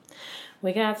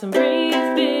We got some braise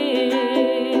bits.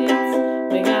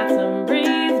 We got some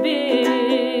braise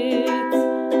bits.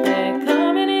 They're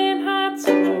coming in hot,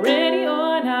 so ready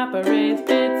or not, but braise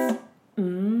bits.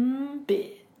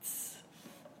 Bits.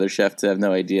 Other chefs have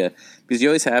no idea because you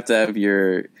always have to have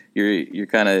your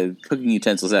kind of cooking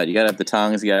utensils out. You got to have the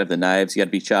tongs, you got to have the knives, you got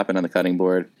to be chopping on the cutting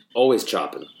board. Always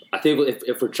chopping. I think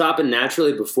if we're chopping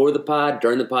naturally before the pod,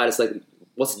 during the pod, it's like,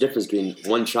 what's the difference between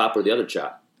one chop or the other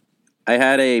chop? I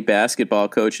had a basketball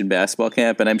coach in basketball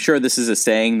camp, and I'm sure this is a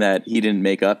saying that he didn't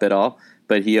make up at all,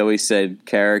 but he always said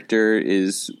character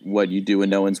is what you do when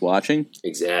no one's watching.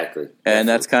 Exactly. And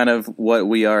that's kind of what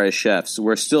we are as chefs.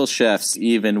 We're still chefs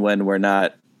even when we're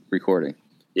not recording.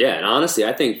 Yeah, and honestly,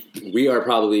 I think we are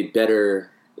probably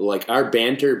better, like our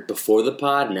banter before the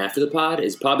pod and after the pod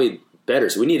is probably better.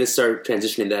 So we need to start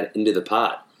transitioning that into the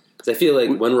pod. Because I feel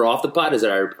like when we're off the pod is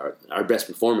our best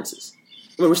performances.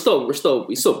 I mean, we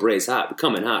still braise hot. We're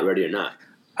coming hot, ready or not.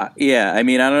 Yeah, I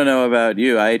mean, I don't know about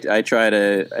you. I try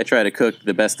to cook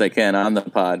the best I can on the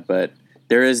pod, but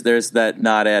there's that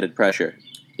not added pressure.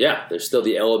 Yeah, there's still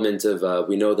the element of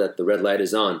we know that the red light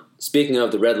is on. Speaking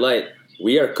of the red light,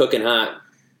 we are cooking hot.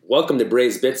 Welcome to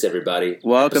Braise Bits, everybody.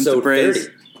 Welcome episode to Braise.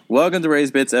 30. Welcome to Braise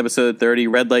Bits, episode 30.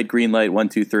 Red light, green light, 1,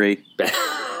 2, 3.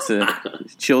 It's a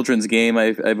children's game,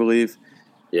 I believe.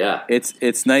 Yeah,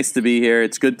 it's nice to be here.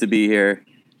 It's good to be here.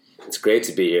 It's great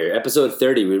to be here. Episode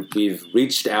 30. We've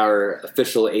reached our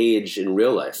official age in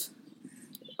real life.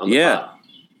 On the pod.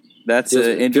 That's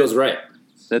feels right.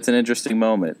 That's an interesting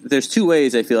moment. There's two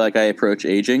ways I feel like I approach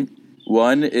aging.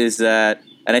 One is that,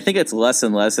 and I think it's less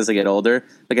and less as I get older.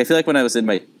 Like I feel like when I was in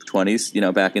my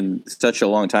 20s, back in such a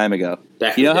long time ago.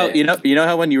 You know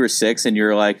how when you were 6 and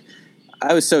you're like,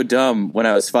 I was so dumb when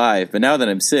I was 5, but now that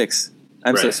I'm 6,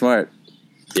 I'm so smart.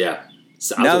 Yeah.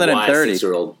 So now that I'm 30,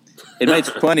 6-year-old. In my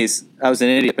 20s, I was an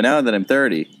idiot, but now that I'm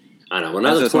 30, I know. When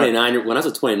I was a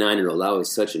 29-year-old, I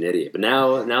was such an idiot. But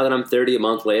now that I'm 30, a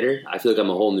month later, I feel like I'm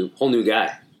a whole new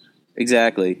guy.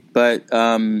 Exactly. But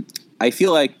I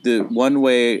feel like the one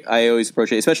way I always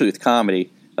approach it, especially with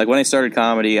comedy, like when I started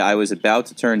comedy, I was about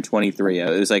to turn 23.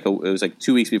 It was like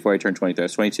 2 weeks before I turned 23. I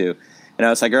was 22. And I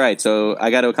was like, all right, so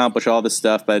I got to accomplish all this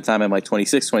stuff by the time I'm like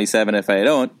 26, 27. If I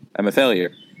don't, I'm a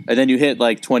failure. And then you hit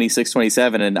like 26,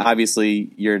 27, and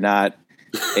obviously you're not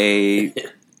you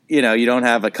don't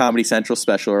have a Comedy Central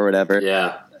special or whatever.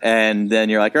 Yeah. And then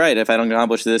you're like, all right, if I don't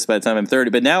accomplish this by the time I'm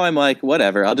 30. But now I'm like,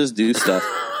 whatever, I'll just do stuff.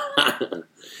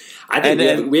 I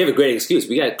think we have a great excuse.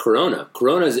 We got Corona.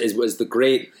 Corona was the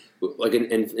great, like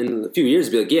in a few years,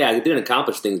 be like, yeah, I didn't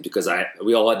accomplish things because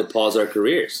we all had to pause our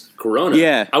careers. Corona.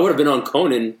 Yeah. I would have been on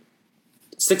Conan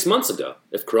 6 months ago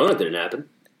if Corona didn't happen.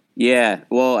 Yeah,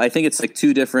 well, I think it's like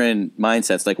two different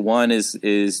mindsets. Like one is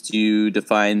do you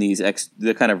define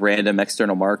the kind of random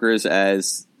external markers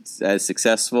as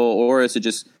successful, or is it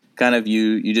just kind of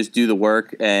you just do the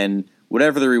work and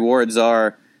whatever the rewards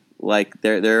are, like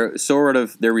they're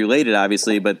related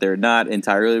obviously, but they're not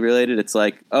entirely related. It's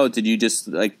like, oh, did you just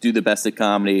like do the best at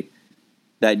comedy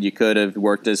that you could have,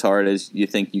 worked as hard as you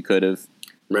think you could have?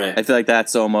 Right. I feel like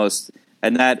that's almost.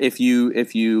 And that if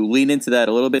you lean into that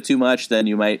a little bit too much, then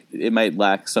it might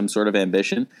lack some sort of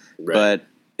ambition. Right. But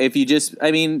if you just,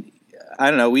 I mean, I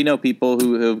don't know. We know people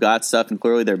who've got stuff and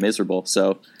clearly they're miserable.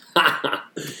 So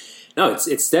no,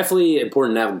 it's definitely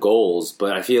important to have goals.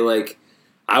 But I feel like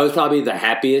I was probably the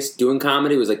happiest doing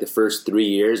comedy was like the first 3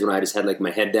 years when I just had like my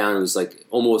head down. It was like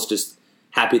almost just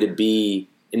happy to be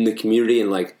in the community and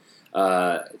like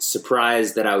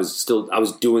surprised that I was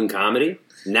doing comedy.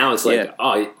 Now it's like,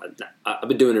 oh, I've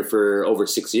been doing it for over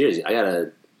 6 years. We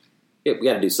gotta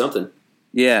do something.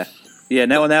 Yeah.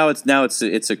 Now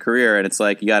it's a career, and it's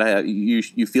like you gotta have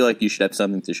you feel like you should have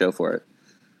something to show for it.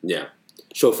 Yeah,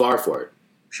 shofar for it.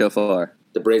 Shofar.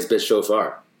 The Braise Bit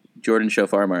shofar. Jordan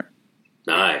Shofarmar.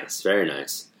 Nice, very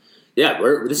nice. Yeah,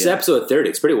 this is episode 30.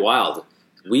 It's pretty wild.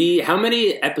 How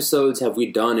many episodes have we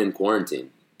done in quarantine?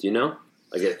 Do you know?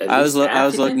 Like I was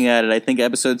looking at it. I think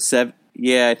episode 7.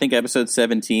 Yeah, I think episode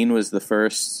 17 was the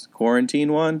first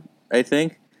quarantine one, I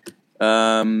think.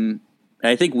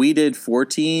 I think we did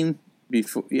 14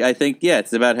 before. I think,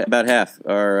 it's about half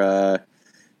our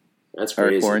that's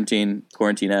crazy. Our quarantine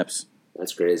eps.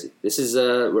 That's crazy. This is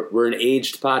we're an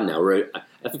aged pod now. I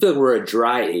feel like we're a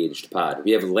dry aged pod.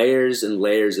 We have layers and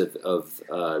layers of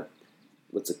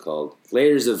what's it called?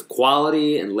 Layers of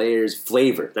quality and layers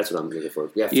flavor. That's what I'm looking for.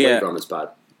 We have flavor on this pod.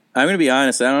 I'm going to be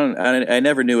honest. I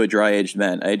never knew what dry aged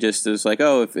meant. It was like,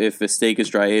 oh, if a steak is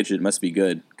dry aged, it must be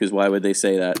good. Because why would they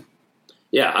say that?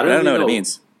 Yeah, I don't know what it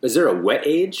means. Is there a wet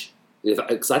age?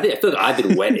 Because I feel like I've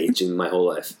been wet aging my whole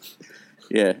life.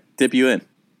 Yeah, dip you in.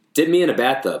 Dip me in a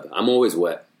bathtub. I'm always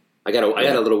wet. I got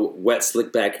a little wet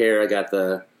slick back hair. I got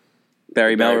the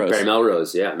Barry Melrose. Barry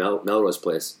Melrose, yeah, Melrose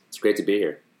Place. It's great to be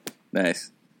here.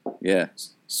 Nice. Yeah.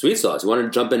 Sweet sauce. You want to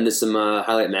jump into some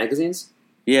highlight magazines?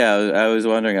 Yeah, I was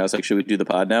wondering. I was like, should we do the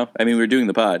pod now? I mean, we're doing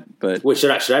the pod, but wait,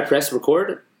 should I press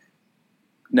record?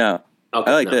 No. Okay,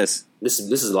 I like this. This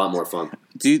is a lot more fun.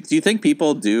 Do you think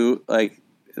people do like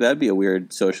that'd be a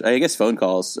weird social? I guess phone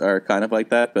calls are kind of like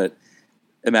that, but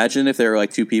imagine if there were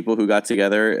like two people who got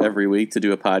together every week to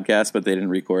do a podcast, but they didn't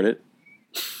record it.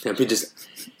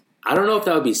 I don't know if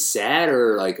that would be sad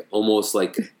or like almost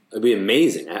like it'd be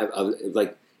amazing.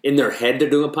 Like in their head, they're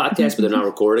doing a podcast, but they're not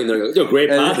recording. They're like, great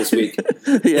pod this week.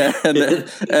 Yeah,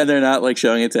 and they're not like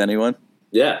showing it to anyone.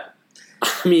 Yeah,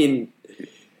 I mean,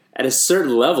 at a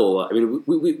certain level, I mean,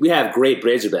 we have great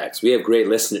Braiserbacks. We have great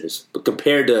listeners, but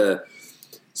compared to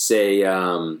say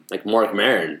like Mark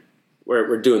Maron,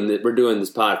 we're doing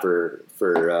this pod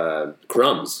for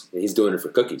crumbs, and he's doing it for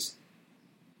cookies.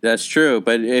 That's true,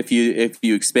 but if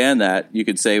you expand that, you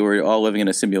could say we're all living in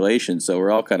a simulation, so we're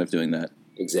all kind of doing that.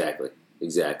 Exactly.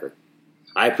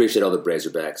 I appreciate all the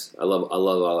Braiserbacks. I love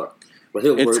all our.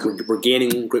 We're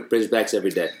gaining Braiserbacks every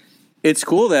day. It's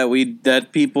cool that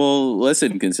people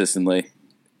listen consistently.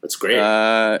 That's great.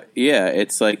 Yeah,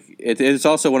 it's like it's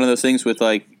also one of those things with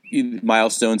like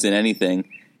milestones in anything.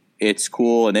 It's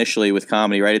cool initially with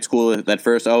comedy, right? It's cool at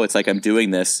first. Oh, it's like I'm doing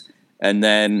this, and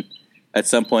then at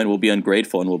some point we'll be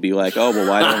ungrateful and we'll be like, oh, well,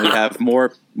 why don't we have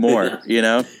more? You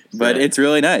know? But It's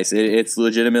really nice. It's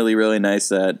legitimately really nice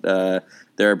that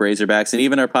there are Braiserbacks, and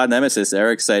even our pod nemesis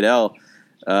Eric Seidel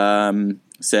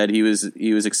said he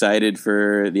was excited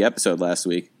for the episode last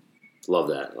week. Love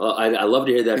that. I love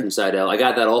to hear that from Seidel. I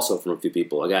got that also from a few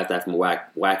people. I got that from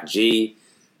Whack G,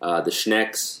 the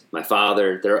Schnecks, my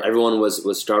father. Everyone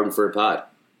was starving for a pod.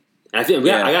 And I think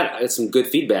I got some good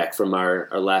feedback from our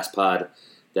last pod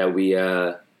that we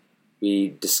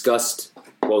discussed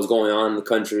what was going on in the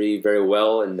country very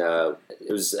well, and I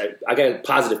got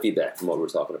positive feedback from what we were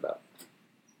talking about.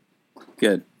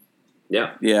 Good.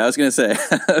 Yeah. I was gonna say.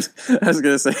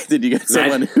 Did you get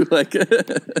someone who like?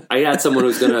 I got someone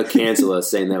who's gonna cancel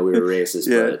us saying that we were racist,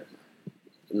 but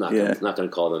I'm not gonna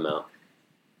call them out.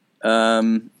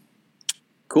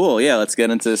 Cool. Yeah, let's get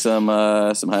into some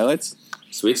highlights.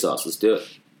 Sweet sauce. Let's do it.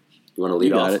 You want to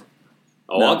lead off? It.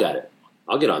 Oh, No. I got it.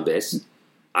 I'll get on base.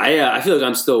 I feel like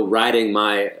I'm still riding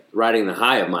the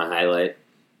high of my highlight.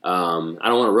 I don't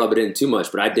want to rub it in too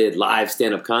much, but I did live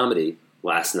stand-up comedy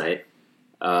last night.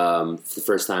 For the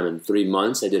first time in 3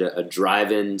 months, I did a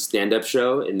drive-in stand-up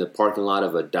show in the parking lot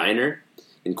of a diner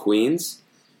in Queens,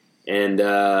 and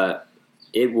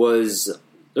it was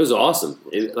awesome.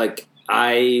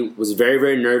 I was very,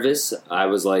 very nervous. I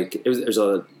was like, there's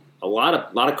a lot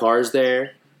of cars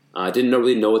there. I didn't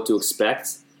really know what to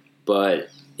expect, but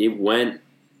it went.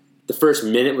 The first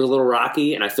minute was a little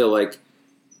rocky, and I feel like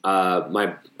when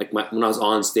I was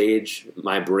on stage,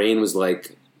 my brain was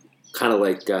like kind of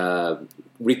like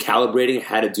recalibrating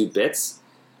how to do bits.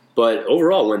 But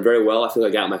overall, it went very well. I feel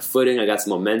like I got my footing. I got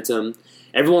some momentum.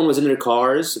 Everyone was in their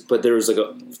cars, but there was like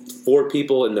 4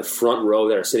 people in the front row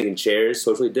that are sitting in chairs,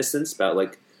 socially distanced, about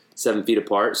like 7 feet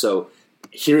apart. So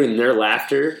hearing their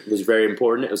laughter was very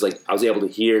important. It was like I was able to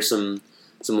hear some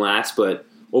laughs, but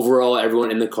overall,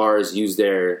 everyone in the cars used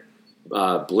their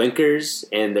blinkers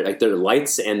and their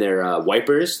lights and their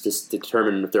wipers to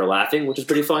determine if they're laughing, which is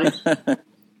pretty funny.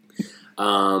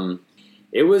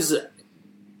 It was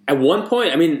at one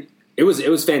point. I mean, it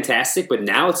was fantastic, but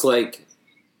now it's like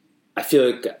I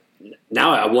feel like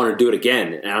now I want to do it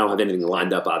again, and I don't have anything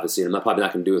lined up, obviously, and I'm probably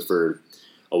not going to do it for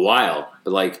a while.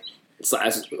 But like,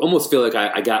 I almost feel like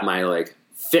I got my like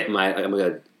fit. I'm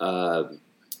like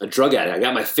a drug addict. I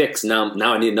got my fix. Now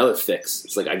I need another fix.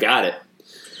 It's like I got it.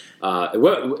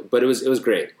 But it was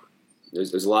great. It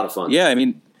was a lot of fun. Yeah, I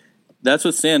mean, that's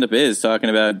what stand-up is, talking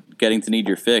about getting to need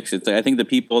your fix. It's I think the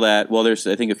people that, well, there's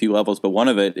I think a few levels, but one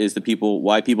of it is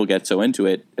why people get so into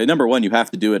it. And number one, you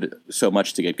have to do it so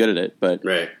much to get good at it, but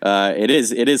right. It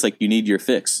is like you need your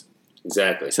fix.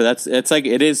 Exactly. So it's like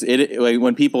like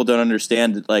when people don't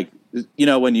understand, like, you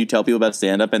know, when you tell people about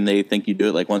stand-up and they think you do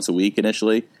it like once a week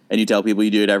initially, and you tell people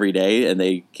you do it every day and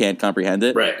they can't comprehend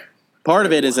it. Right. Part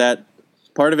of it is that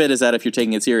if you're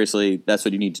taking it seriously, that's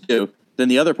what you need to do. Then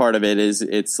the other part of it is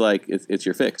it's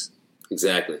your fix.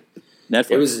 Exactly.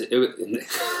 Netflix. It was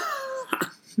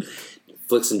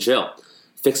fix and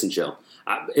chill.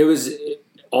 It was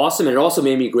awesome, and it also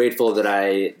made me grateful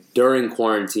that during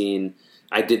quarantine,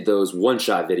 I did those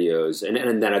one-shot videos,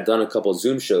 and then I've done a couple of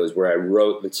Zoom shows where I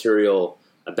wrote material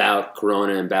about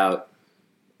Corona and about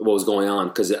what was going on,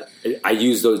 because I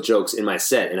used those jokes in my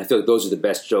set, and I feel like those are the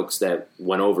best jokes that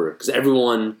went over, because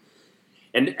everyone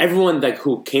and everyone like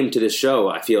who came to this show,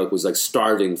 I feel like was like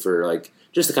starving for like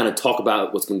just to kind of talk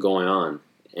about what's been going on.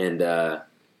 And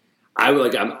I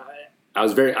would like I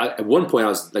was very at one point I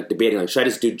was like debating like should I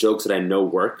just do jokes that I know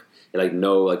work and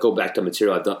like go back to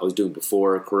material I was doing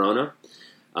before Corona.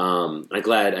 I'm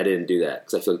glad I didn't do that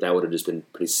because I feel like that would have just been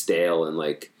pretty stale and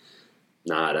like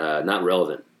not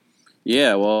relevant.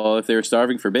 Yeah, well, if they were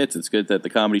starving for bits, it's good that the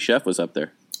Comedy Chef was up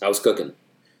there. I was cooking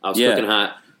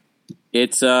hot.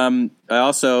 It's I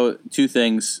also two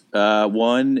things.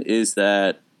 One is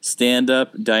that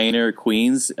stand-up diner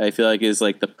Queens, I feel like is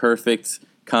like the perfect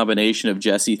combination of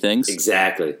Jesse things.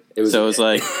 Exactly. It was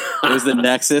like it was the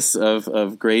nexus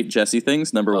of great Jesse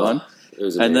things. Number one, it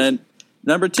was amazing. And then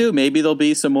number two, maybe there'll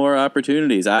be some more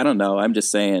opportunities. I don't know. I'm just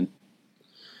saying.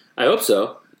 I hope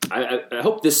so. I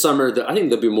hope this summer. I think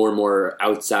there'll be more and more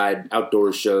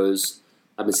outdoor shows.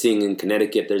 I've been seeing in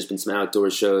Connecticut. There's been some outdoor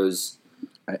shows.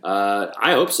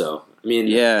 I hope so. I mean,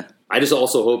 yeah. I just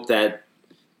also hope that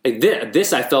like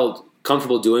this I felt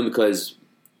comfortable doing because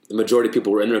the majority of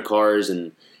people were in their cars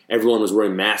and everyone was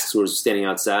wearing masks who was standing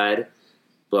outside.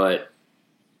 But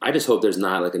I just hope there's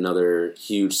not like another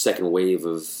huge second wave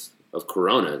of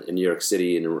Corona in New York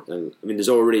City. And I mean, there's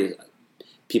already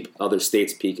other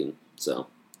states peaking. So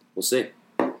we'll see.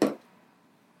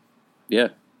 Yeah,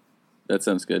 that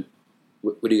sounds good.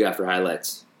 What do you got for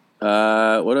highlights?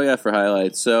 What do I got for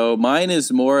highlights? So mine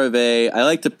is more of I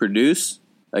like to produce.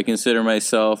 I consider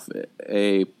myself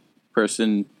a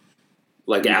person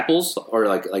like apples or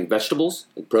like vegetables,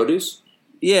 like produce.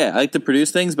 Yeah, I like to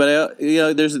produce things, but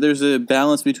there's a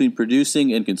balance between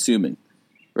producing and consuming,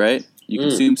 right? You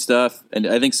consume stuff, and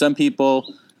I think some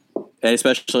people, and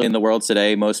especially in the world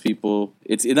today, most people,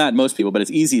 it's not most people, but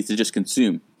it's easy to just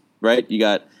consume, right? You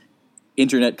got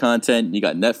internet content, you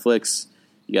got Netflix,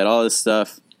 you got all this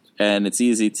stuff, and it's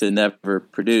easy to never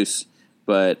produce.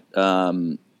 But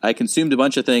I consumed a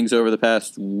bunch of things over the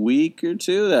past week or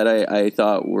two that I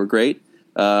thought were great.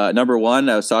 Number one,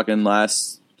 I was talking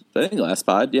last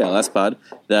pod,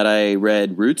 that I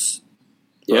read Roots.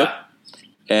 Yeah.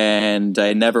 And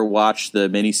I never watched the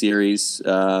miniseries.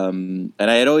 And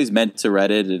I had always meant to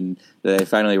read it, and I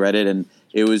finally read it. And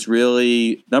it was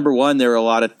really, number one, there were a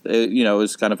lot of, it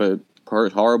was kind of a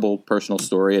horrible personal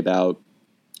story about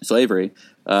slavery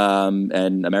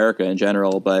and America in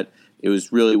general, but it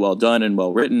was really well done and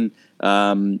well written.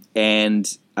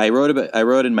 And I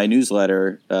wrote in my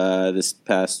newsletter this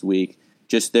past week.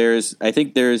 I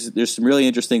think there's some really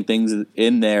interesting things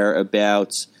in there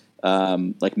about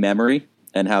like memory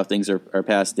and how things are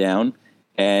passed down,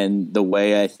 and the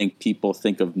way I think people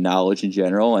think of knowledge in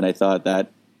general. And I thought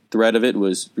that thread of it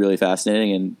was really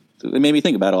fascinating, and it made me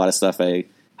think about a lot of stuff I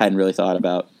hadn't really thought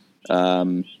about.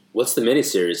 What's the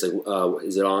miniseries? Like,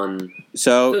 is it on?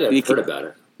 So I feel like I've heard about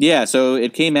it. Yeah, so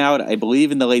it came out, I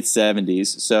believe, in the late 70s.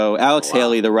 So Alex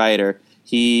Haley, the writer,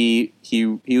 he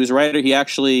was a writer. He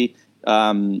actually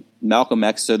Malcolm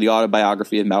X, so the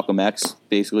autobiography of Malcolm X,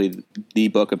 basically the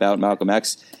book about Malcolm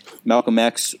X. Malcolm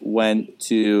X went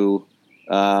to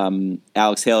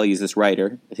Alex Haley, this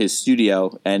writer, his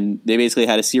studio, and they basically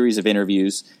had a series of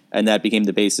interviews, and that became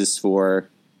the basis for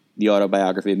the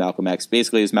autobiography of Malcolm X.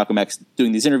 Basically, it was Malcolm X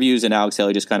doing these interviews, and Alex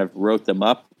Haley just kind of wrote them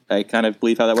up. I kind of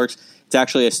believe how that works. It's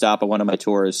actually a stop on one of my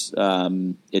tours.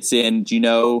 It's in, do you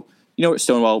know where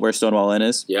Stonewall Inn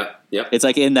is? Yeah. It's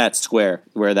like in that square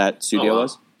where that studio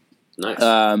was.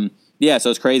 Nice. Yeah,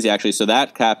 so it's crazy actually. So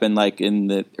that happened like in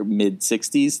the mid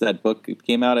 60s. That book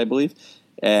came out, I believe,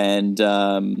 and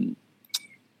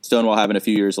Stonewall happened a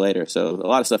few years later. So a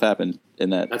lot of stuff happened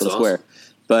in that little square.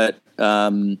 But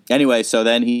anyway, so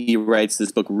then he writes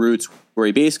this book, Roots, where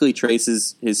he basically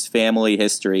traces his family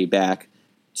history back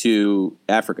to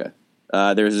Africa.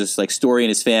 There's this like story in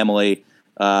his family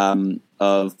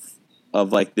of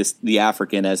like the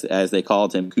African, as they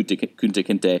called him, Kunta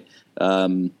Kinte.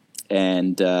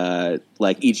 And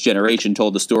like each generation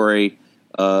told the story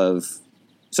of,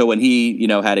 so when he,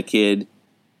 had a kid,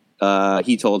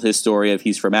 he told his story of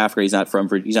he's from Africa. He's not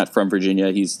from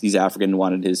Virginia. He's African and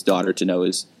wanted his daughter to know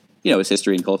his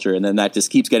history and culture. And then that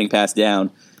just keeps getting passed down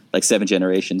like 7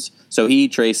 generations. So he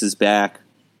traces back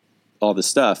all this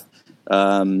stuff.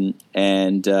 And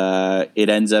it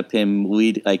ends up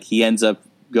he ends up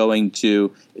going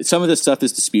to, some of this stuff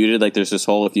is disputed. Like there's this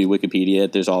whole, if you Wikipedia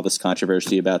it, there's all this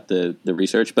controversy about the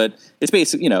research, but it's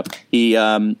basically,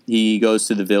 he goes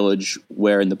to the village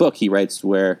where in the book he writes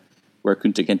where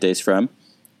Kunta Kinte is from.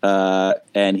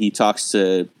 And he talks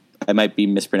to, I might be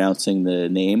mispronouncing the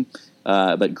name,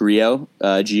 but Griot,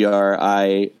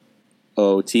 Griot.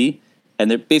 And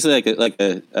they're basically like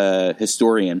a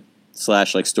historian /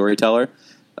 like storyteller.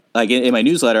 Like in my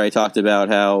newsletter, I talked about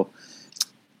how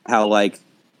how like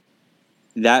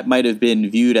that might have been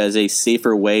viewed as a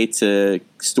safer way to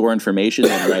store information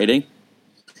than writing.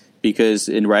 Because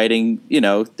in writing,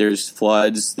 there's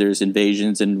floods, there's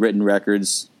invasions, and written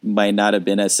records might not have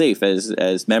been as safe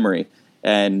as memory.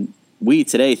 And we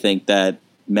today think that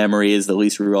memory is the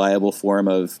least reliable form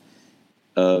of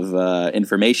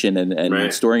information and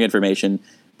right. storing information.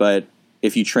 But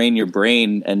if you train your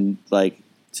brain and like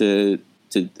a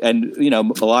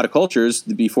lot of cultures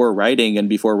before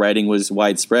writing was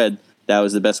widespread, that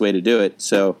was the best way to do it.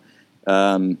 So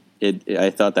I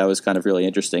thought that was kind of really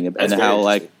interesting. That's and how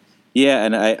like. Yeah,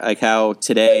 and I like how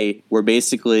today we're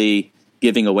basically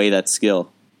giving away that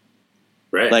skill.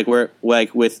 Right. Like we're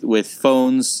like with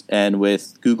phones and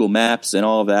with Google Maps and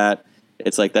all of that,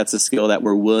 it's like that's a skill that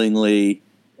we're willingly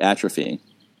atrophying.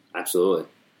 Absolutely.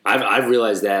 I've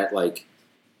realized that like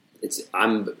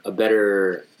I'm a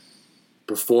better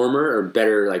performer or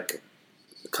better like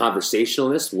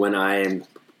conversationalist when I am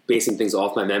basing things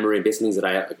off my memory and basing things that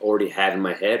I already have in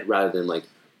my head rather than like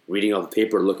reading off the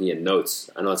paper or looking at notes.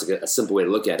 I know it's like a simple way to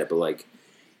look at it, but like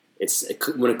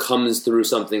when it comes through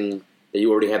something that you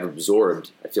already have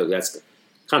absorbed, I feel like that's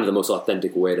kind of the most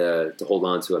authentic way to hold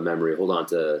on to a memory, hold on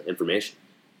to information.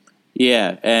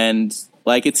 Yeah, and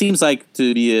like it seems like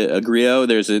to be a griot,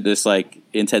 there's this like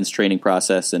intense training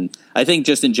process, and I think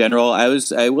just in general, I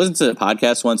listened to a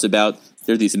podcast once about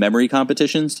there's these memory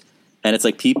competitions, and it's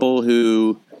like people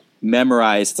who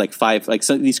memorize like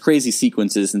these crazy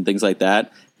sequences and things like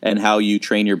that, and how you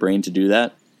train your brain to do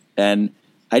that. And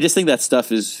I just think that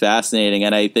stuff is fascinating,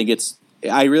 and I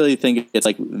really think it's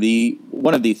like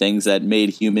one of the things that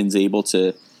made humans able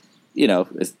to,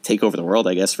 take over the world,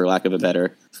 I guess, for lack of a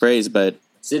better phrase. But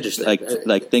it's interesting.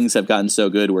 Like things have gotten so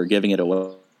good, we're giving it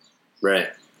away. Right.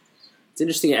 It's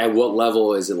interesting. At what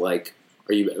level is it like?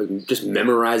 Are you just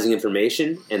memorizing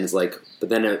information, and it's like, but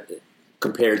then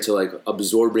compared to like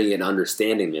absorbing and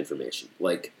understanding the information,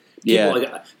 like. People, like,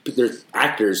 there's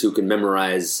actors who can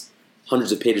memorize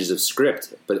hundreds of pages of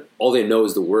script, but all they know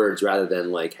is the words rather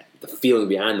than like the feeling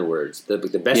behind the words. The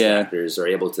best actors are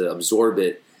able to absorb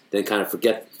it, then kind of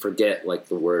forget like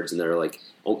the words, and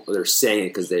they're saying it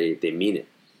because they mean it.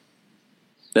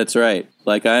 That's right.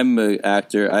 Like I'm an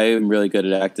actor. I am really good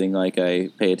at acting. Like I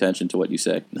pay attention to what you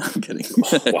say. No, I'm kidding.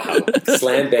 Oh, wow.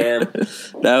 Slam bam.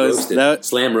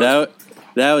 Slam roast.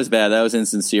 That was bad. That was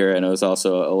insincere, and it was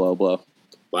also a low blow.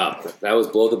 Wow, that was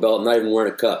below the belt. I'm not even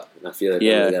wearing a cup, and I feel like I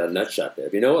really got a nut shot there.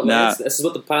 But you know what, man? This is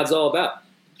what the pod's all about.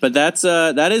 But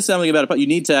that is something about a pod. You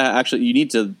need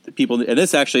to people, and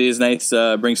this actually is nice.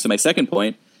 Brings to my second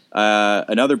point.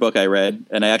 Another book I read,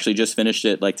 and I actually just finished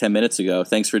it like 10 minutes ago.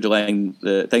 Thanks for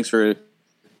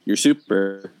your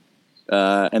super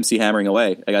MC hammering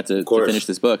away. I got to finish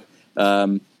this book.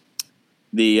 The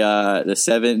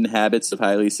 7 Habits of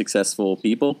Highly Successful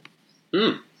People.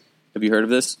 Have you heard of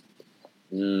this?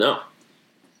 No.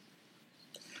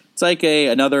 It's like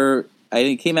another. I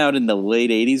think it came out in the late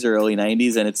 80s or early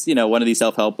 90s, and it's one of these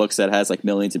self-help books that has like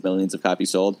millions and millions of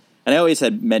copies sold. And I always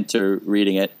had meant to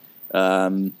reading it.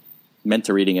 Meant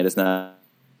to reading it is not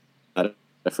a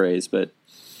phrase, but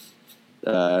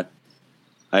I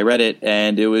read it,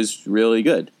 and it was really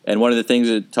good. And one of the things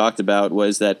it talked about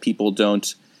was that people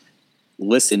don't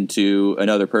listen to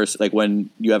another person. Like when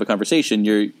you have a conversation,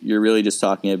 you're really just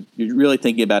talking. You're really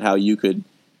thinking about what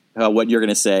you're going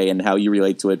to say and how you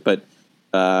relate to it. But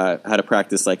how to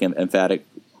practice like emphatic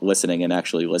listening and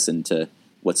actually listen to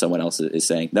what someone else is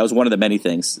saying. That was one of the many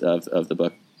things of the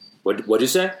book. What'd you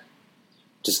say?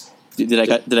 Did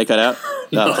I cut out?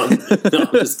 No, I'm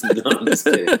just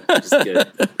kidding.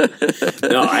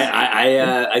 No,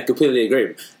 I completely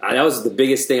agree. That was the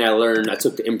biggest thing I learned. I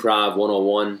took Improv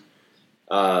 101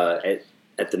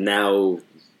 at the now,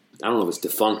 I don't know if it's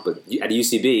defunct, but at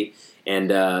UCB.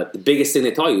 And the biggest thing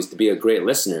they taught you is to be a great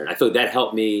listener. I feel like that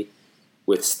helped me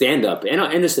with stand-up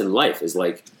and just in life, is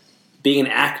like being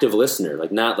an active listener,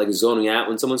 like not like zoning out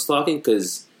when someone's talking,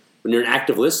 because when you're an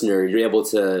active listener, you're able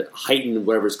to heighten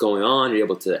whatever's going on. You're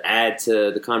able to add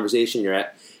to the conversation.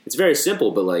 It's very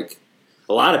simple, but like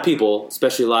a lot of people,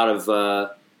 especially a lot of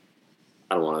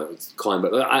I don't want to call them,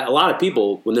 but a lot of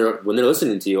people when they're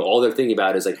listening to you, all they're thinking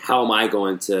about is like, how am I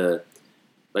going to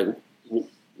like?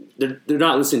 They're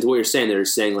not listening to what you're saying. They're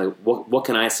saying like, what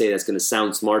can I say that's going to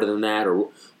sound smarter than that, or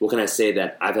what can I say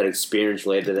that I've had experience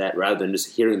related to that, rather than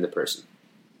just hearing the person.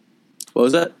 What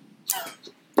was that?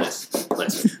 Nice.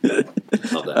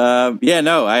 Love that. Yeah,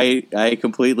 no, I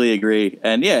completely agree.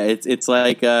 And yeah, it's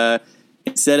like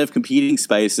instead of competing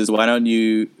spices, why don't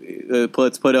you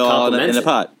let's put it all in a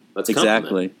pot?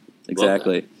 Exactly.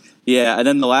 Yeah, and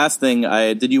then the last thing,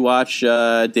 did you watch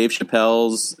Dave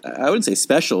Chappelle's? I wouldn't say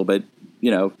special, but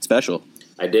special.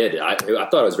 I did. I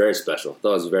thought it was very special. I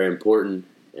thought it was very important,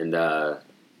 and it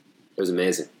was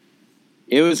amazing.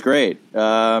 It was great,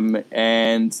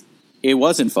 and it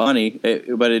wasn't funny,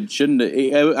 but it shouldn't.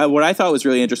 What I thought was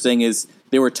really interesting is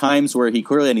there were times where he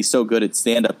clearly, and he's so good at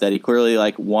stand-up that he clearly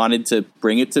wanted to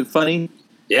bring it to funny.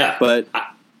 Yeah, but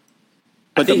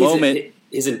the moment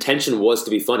his intention was to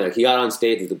be funny. He got on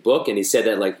stage with the book and he said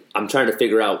that I'm trying to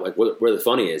figure out where the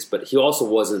funny is, but he also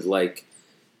wasn't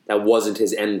that wasn't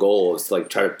his end goal, was to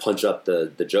try to punch up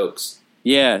the jokes.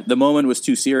 Yeah, the moment was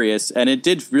too serious, and it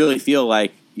did really feel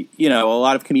like a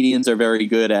lot of comedians are very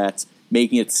good at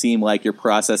making it seem like you're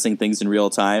processing things in real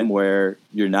time where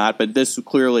you're not. But this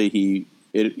clearly he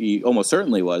almost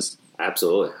certainly was.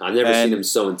 Absolutely, I've never seen him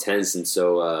so intense and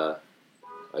so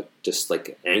just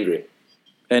angry.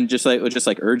 And just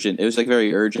urgent. It was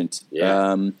very urgent.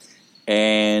 Yeah.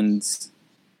 And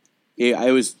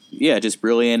it was just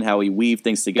brilliant how he weaved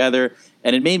things together.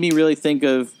 And it made me really think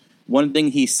of one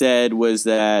thing he said was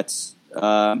that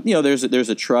there's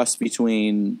a trust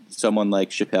between someone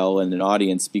like Chapelle and an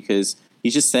audience because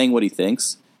he's just saying what he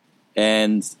thinks,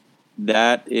 and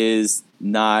that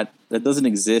doesn't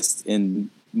exist in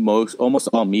almost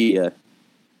all media,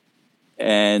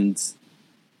 and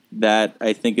that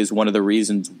I think is one of the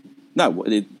reasons.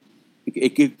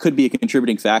 It could be a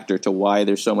contributing factor to why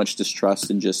there's so much distrust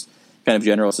in just kind of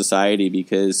general society,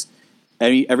 because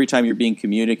every time you're being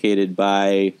communicated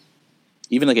by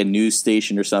even a news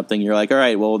station or something, you're like, all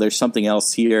right, well, there's something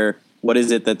else here. What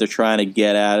is it that they're trying to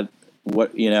get at?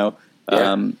 What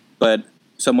Yeah. But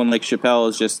someone like Chapelle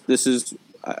is just this is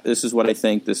what I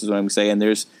think. This is what I'm saying.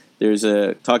 There's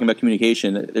a talking about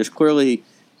communication. There's clearly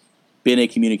been a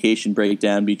communication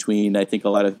breakdown between, I think, a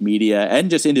lot of media and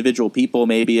just individual people.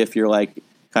 Maybe if you're kind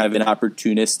of an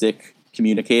opportunistic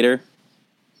communicator,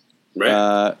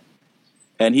 right?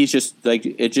 And he's just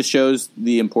it just shows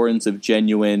the importance of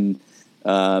genuine,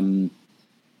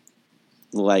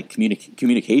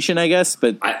 communication, I guess.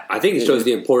 But I think it shows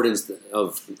the importance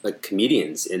of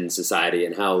comedians in society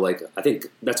and how I think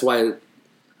that's why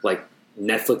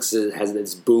Netflix has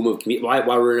this boom of why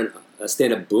we're in a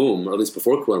stand-up boom, or at least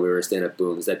before Corona we were in a stand-up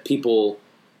boom, is that people,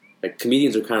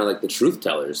 comedians are kind of the truth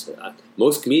tellers.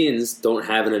 Most comedians don't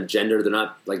have an agenda. They're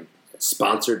not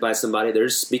sponsored by somebody. They're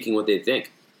just speaking what they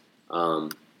think.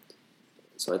 So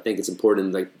I think it's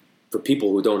important for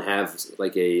people who don't have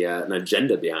an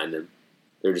agenda behind them.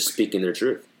 They're just speaking their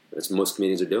truth. That's what most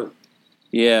comedians are doing.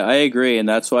 Yeah, I agree, and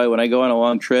that's why when I go on a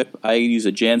long trip, I use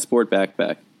a JanSport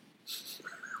backpack.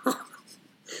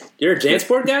 You're a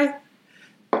JanSport guy?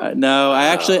 No, I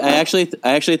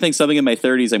actually think something in my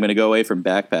 30s I'm going to go away from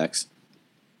backpacks.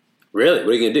 Really? What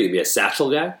are you going to do? You be a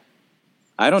satchel guy?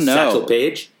 I don't know.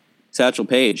 Satchel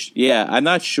Page? Yeah, I'm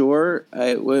not sure.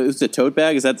 Was a tote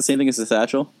bag? Is that the same thing as a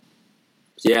satchel?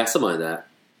 Yeah, something like that.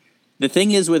 The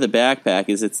thing is with a backpack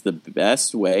is it's the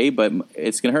best way, but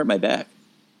it's going to hurt my back.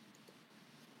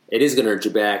 It is going to hurt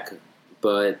your back,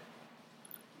 but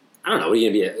I don't know. What are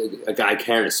you going to be, a guy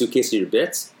carrying a suitcase of your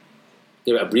bits?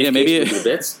 A briefcase with your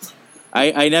bits?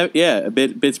 I know. Yeah, a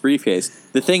bits briefcase.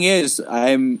 The thing is,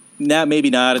 I'm not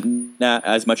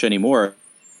as much anymore.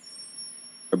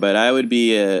 But I would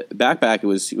be a backpack.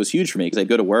 It was huge for me because I'd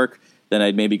go to work, then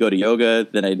I'd maybe go to yoga,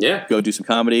 then I'd go do some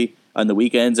comedy. On the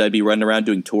weekends, I'd be running around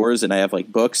doing tours, and I have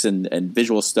books and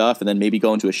visual stuff, and then maybe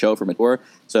going to a show from a tour.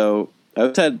 So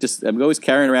I'm always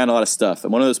carrying around a lot of stuff.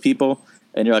 I'm one of those people,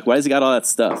 and you're like, why does he got all that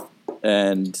stuff?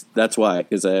 And that's why,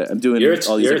 because I'm doing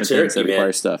all these different things that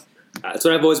require stuff. That's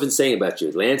what I've always been saying about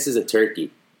you. Lance is a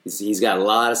turkey. He's got a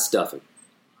lot of stuffing.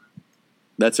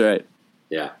 That's right.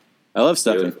 Yeah. I love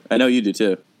stuffing. Beautiful. I know you do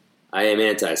too. I am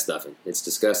anti-stuffing. It's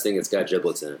disgusting. It's got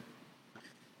giblets in it.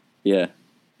 Yeah.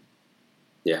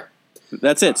 Yeah.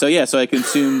 That's it. So I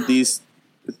consume these.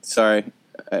 Sorry.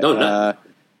 No.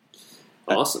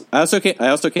 Awesome. I also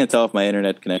can't tell if my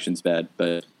internet connection's bad,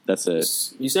 but that's it.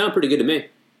 You sound pretty good to me.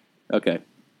 Okay.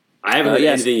 I haven't heard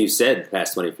anything you said the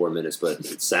past 24 minutes, but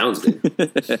it sounds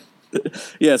good.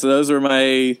 Yeah. So those were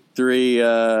my three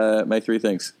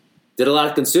things. Did a lot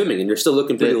of consuming, and you're still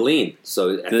looking pretty lean.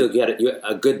 So I feel like you had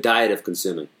a good diet of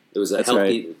consuming. It was a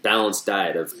healthy, balanced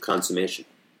diet of consummation.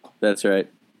 That's right.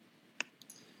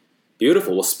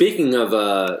 Beautiful. Well, speaking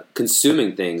of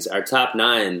consuming things, our top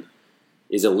 9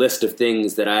 is a list of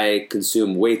things that I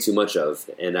consume way too much of,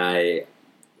 and I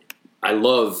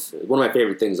love one of my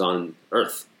favorite things on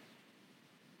earth.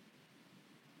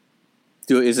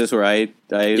 Is this where I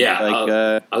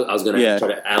was going to try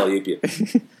to alley-oop you.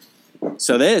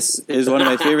 So this is one of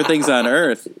my favorite things on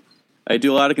earth. I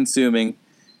do a lot of consuming.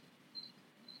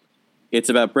 It's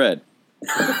about bread.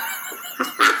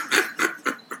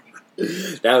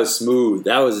 That was smooth.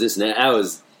 That was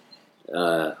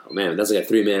oh man, that's like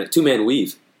a two-man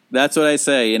weave. That's what I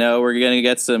say. We're gonna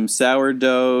get some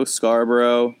sourdough,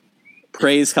 Scarborough,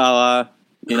 praise challah.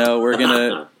 We're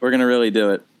gonna really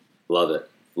do it. Love it.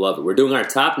 We're doing our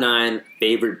top 9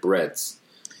 favorite breads.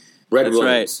 That's Williams.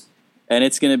 Right. And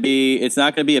it's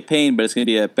not gonna be a pain, but it's gonna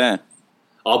be a pain.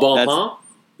 All bon pain?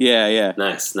 Yeah.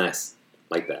 Nice.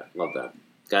 Like that. Love that.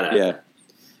 Gotta have that.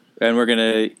 And we're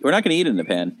not gonna eat it in a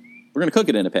pan. We're gonna cook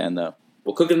it in a pan though.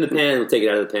 We'll cook it in the pan, we'll take it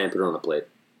out of the pan, put it on a plate.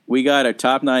 We got our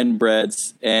top 9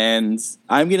 breads, and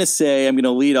I'm going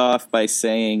to lead off by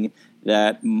saying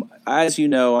that, as you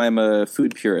know, I'm a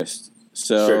food purist.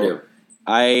 So sure do.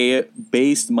 I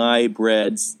based my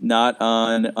breads not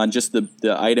on just the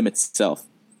item itself.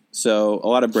 So a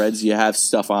lot of breads, you have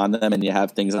stuff on them and you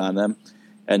have things on them,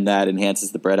 and that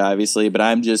enhances the bread, obviously. But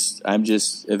I'm just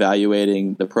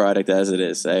evaluating the product as it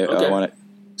is. I want it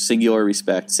singular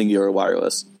respect, singular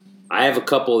wireless. I have a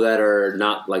couple that are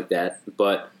not like that,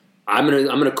 but I'm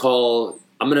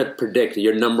gonna predict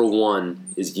your number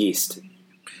 1 is yeast.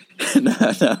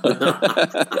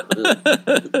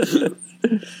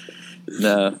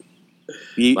 No. Wow.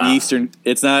 Eastern.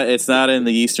 It's not in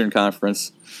the Eastern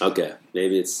Conference. Okay,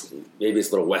 maybe it's a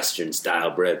little Western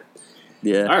style bread.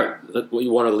 Yeah. All right.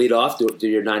 You want to lead off? Do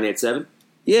your 987?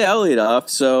 Yeah, I'll lead off.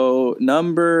 So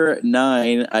number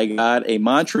 9, I got a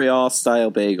Montreal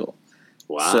style bagel.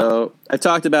 Wow. So I've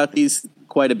talked about these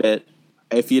quite a bit.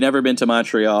 If you've never been to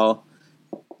Montreal,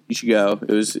 you should go.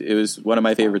 It was one of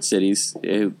my favorite cities.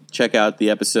 Check out the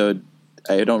episode.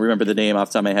 I don't remember the name off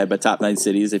the top of my head, but Top 9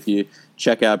 Cities. If you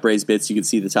check out Braiserbacks, you can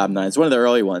see the top 9. It's one of the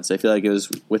early ones. I feel like it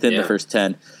was within the first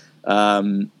 10.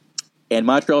 And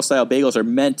Montreal-style bagels are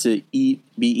meant to be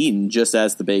eaten just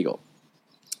as the bagel.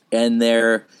 And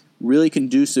they're really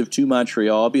conducive to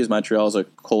Montreal because Montreal is a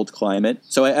cold climate.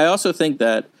 So I also think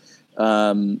that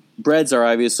breads are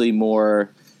obviously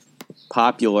more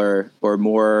popular or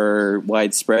more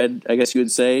widespread, I guess you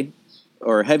would say,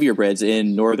 or heavier breads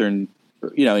in northern,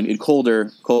 in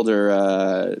colder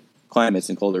climates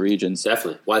and colder regions.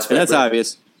 Definitely. Widespread. And that's bread.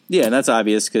 obvious. Yeah, and that's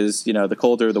obvious because, the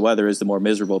colder the weather is, the more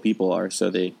miserable people are, so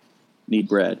they need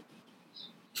bread.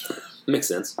 Makes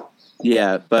sense.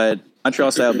 Yeah, but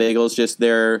Montreal-style bagels,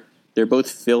 they're both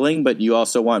filling, but you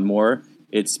also want more.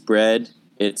 It's bread.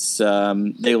 It's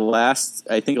they last,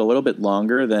 I think, a little bit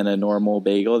longer than a normal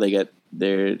bagel. They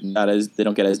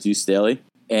don't get as juice daily,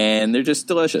 and they're just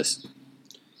delicious.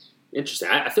 Interesting.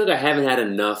 I feel like I haven't had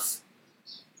enough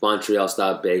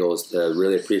Montreal-style bagels to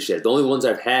really appreciate it. The only ones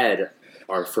I've had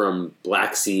are from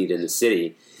Black Seed in the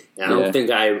city, and I don't think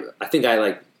I think I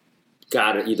like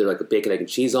got either like a bacon, egg, and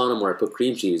cheese on them, or I put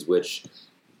cream cheese, which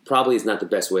probably is not the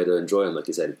best way to enjoy them. Like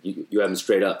you said, you have them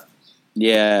straight up.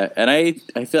 Yeah, and I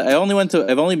feel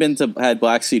I've only been to had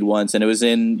Black Seed once, and it was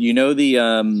in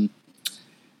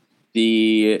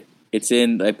it's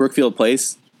in like Brookfield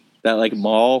Place, that like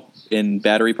mall in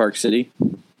Battery Park City.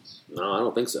 No, I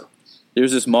don't think so.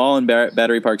 There's this mall in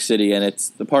Battery Park City, and it's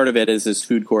the part of it is this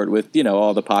food court with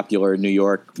all the popular New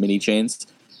York mini chains.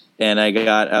 And I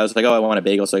was like, oh, I want a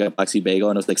bagel, so I got Black Seed bagel,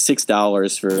 and it was like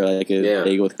 $6 for like a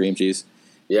bagel with cream cheese.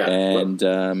 Yeah, and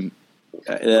that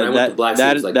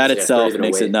itself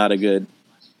makes it not a good.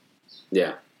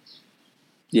 Yeah.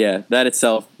 Yeah, that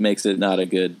itself makes it not a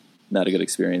good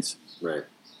experience. Right.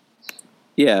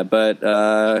 Yeah, but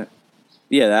that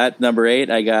number 8,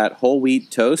 I got whole wheat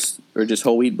toast or just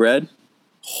whole wheat bread.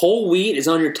 Whole wheat is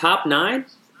on your top 9?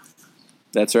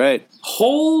 That's right.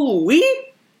 Whole wheat?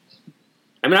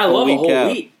 I mean, I love a whole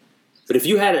wheat, but if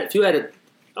you had it,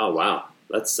 oh wow,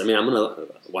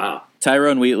 wow.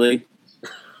 Tyrone Wheatley.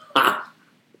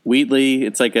 Wheatley,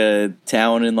 it's like a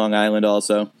town in Long Island.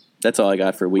 Also, that's all I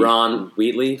got for wheat. Ron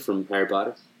Wheatley from Harry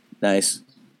Potter. Nice,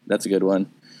 that's a good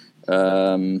one.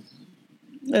 That's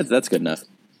good enough.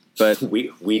 But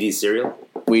Wheaty cereal.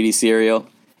 Wheaty cereal.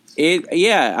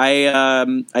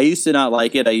 I used to not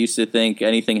like it. I used to think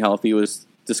anything healthy was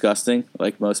disgusting,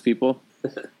 like most people.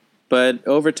 But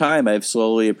over time, I've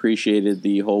slowly appreciated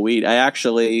the whole wheat. This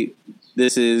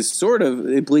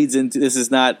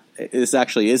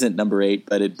actually isn't number 8,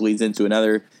 but it bleeds into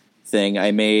another thing.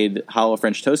 I made challah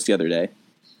French toast the other day.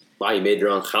 Wow, you made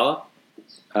your own challah?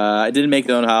 I didn't make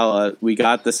the own challah. We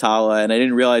got this challah, and I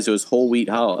didn't realize it was whole wheat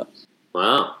challah.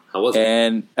 Wow, how was it?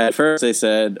 And at first I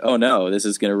said, oh no, this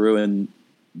is going to ruin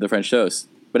the French toast.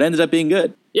 But it ended up being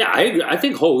good. Yeah, I agree. I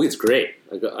think whole wheat's great.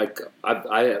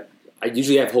 I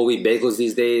usually have whole wheat bagels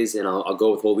these days, and I'll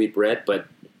go with whole wheat bread, but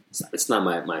it's not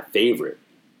my favorite.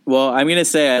 Well, I'm going to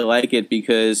say I like it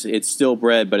because it's still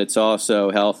bread, but it's also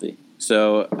healthy.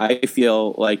 So I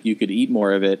feel like you could eat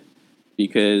more of it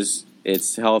because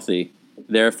it's healthy.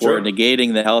 therefore Sure.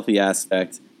 negating the healthy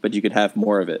aspect, but you could have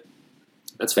more of it.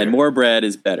 That's fair. And more bread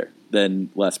is better than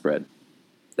less bread.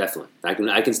 Definitely.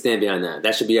 I can stand behind that.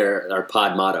 That should be our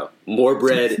pod motto. More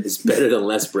bread is better than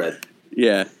less bread.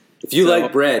 Yeah. If you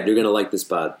like bread, you're going to like this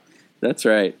pod. That's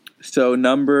right. So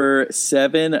number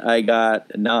 7, I got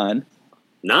naan.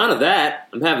 None of that.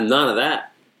 I'm having none of that.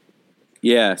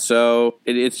 Yeah, so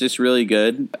it's just really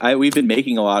good. We've been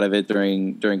making a lot of it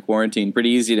during quarantine. Pretty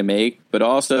easy to make, but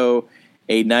also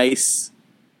a nice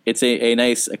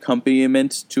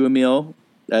accompaniment to a meal,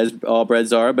 as all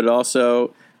breads are. But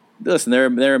also, listen, there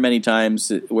are many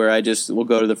times where I just will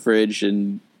go to the fridge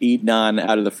and eat naan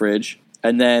out of the fridge,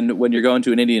 and then when you're going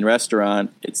to an Indian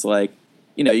restaurant, it's like,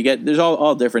 you know, there's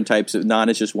all different types of naan.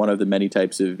 Is just one of the many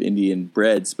types of Indian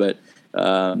breads, but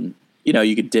you know,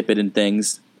 you could dip it in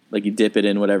things. Like you dip it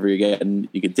in whatever you get, and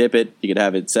you could dip it. You could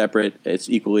have it separate. It's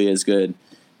equally as good.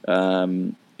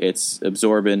 It's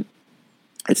absorbent.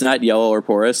 It's not yellow or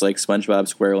porous like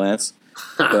SpongeBob SquareLance,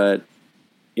 but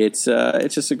it's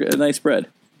just a nice bread.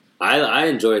 I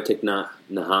enjoy thick naan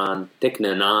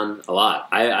a lot.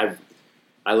 I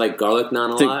like garlic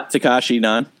naan a lot. Tekashi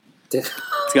naan.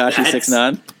 Tekashi 6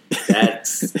 naan.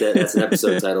 That's an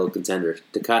episode title contender.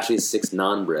 Tekashi's 6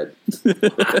 naan bread.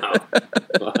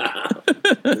 Wow.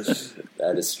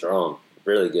 That is strong.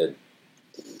 Really good.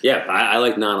 Yeah, I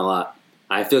like naan a lot.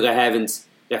 I feel like I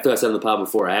said on the pod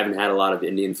before, I haven't had a lot of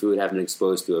Indian food, haven't been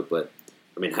exposed to it, but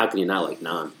I mean, how can you not like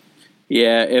naan?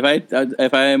 Yeah,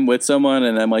 if I am with someone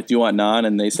and I'm like, do you want naan?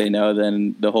 And they say no,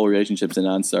 then the whole relationship's a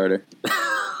non-starter.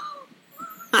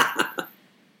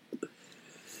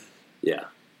 Yeah,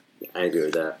 I agree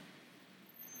with that.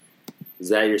 Is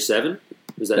that your 7?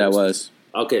 That was.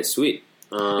 Okay, sweet.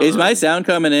 Is my sound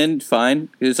coming in fine?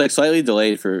 It's like slightly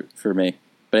delayed for me,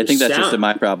 but I think that's just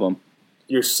my problem.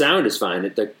 Your sound is fine.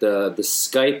 The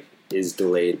Skype is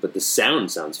delayed, but the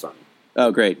sound sounds fine.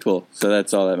 Oh, great, cool. So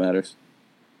that's all that matters.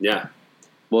 Yeah.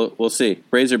 We'll see.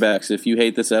 Braiserbacks, if you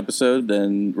hate this episode,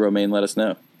 then Romaine, let us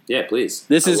know. Yeah, please.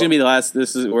 This is going to be the last.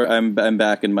 This is where I'm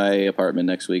back in my apartment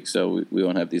next week, so we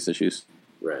won't have these issues.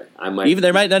 Right.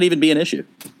 There might not even be an issue.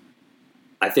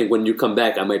 I think when you come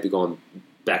back, I might be going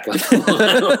back up.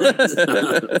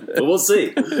 But we'll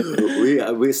see.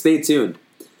 We stay tuned.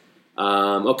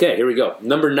 Okay, here we go.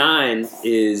 Number 9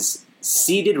 is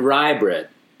seeded rye bread.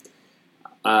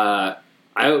 I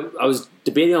was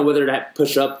debating on whether to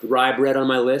push up rye bread on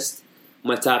my list,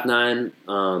 my top 9,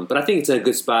 but I think it's in a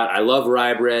good spot. I love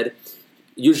rye bread.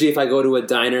 Usually if I go to a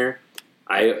diner,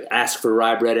 I ask for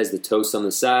rye bread as the toast on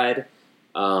the side,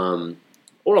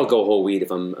 or I'll go whole wheat if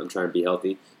I'm trying to be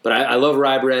healthy. But I love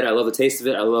rye bread. I love the taste of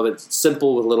it. I love it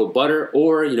simple with a little butter,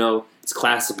 or, you know, it's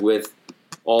classic with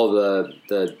all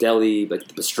the deli, like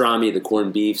the pastrami, the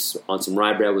corned beefs on some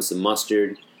rye bread with some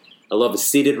mustard. I love the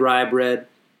seeded rye bread.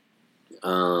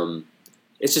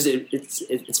 It's just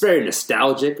it's very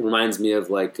nostalgic. It reminds me of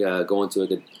like going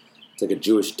to a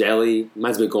Jewish deli.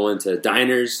 Reminds me of going to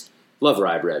diners. Love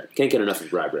rye bread. Can't get enough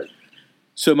of rye bread.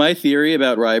 So my theory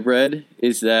about rye bread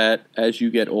is that as you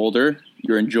get older,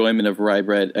 your enjoyment of rye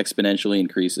bread exponentially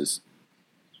increases.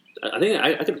 I think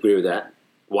I could agree with that.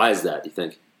 Why is that, do you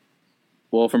think?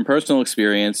 Well, from personal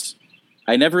experience,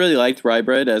 I never really liked rye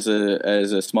bread as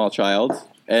a small child,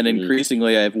 and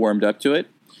increasingly I've warmed up to it.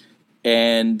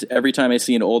 And every time I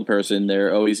see an old person,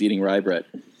 they're always eating rye bread.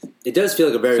 It does feel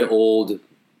like a very old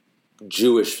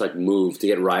Jewish like move to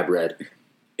get rye bread.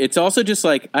 It's also just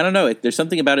like, I don't know, there's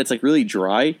something about it, it's like really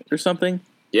dry or something.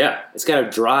 Yeah, it's got a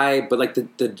dry, but like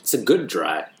it's a good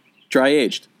dry. Dry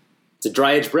aged. It's a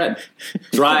dry aged bread.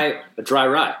 A dry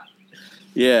rye.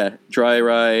 Yeah, dry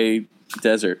rye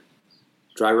desert.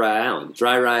 Dry rye island.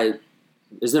 Dry rye.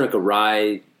 Isn't there like a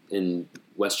rye in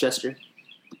Westchester?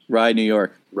 Rye, New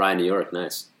York. Rye, New York.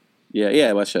 Nice.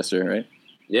 Yeah, Westchester, right?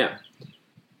 Yeah.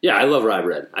 Yeah, I love rye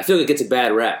bread. I feel like it gets a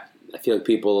bad rap. I feel like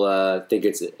people think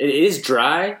it is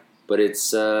dry, but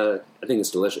it's I think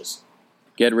it's delicious.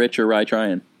 Get rich or rye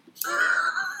trying.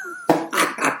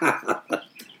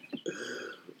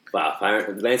 Wow,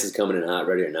 Lance is coming in hot,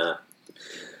 ready or not.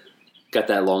 Got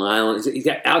that Long Island. He's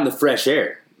got out in the fresh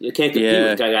air. You can't compete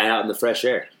with a guy out in the fresh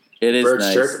air. It is Birds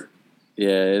nice. Chirping.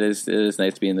 Yeah, it is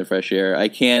nice to be in the fresh air. I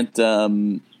can't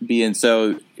be in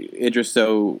so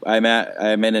I'm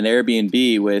in an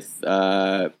Airbnb with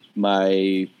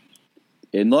my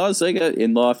in-laws, like an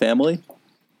in-law family.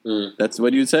 That's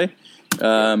what you'd say.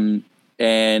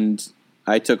 And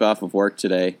I took off of work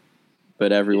today,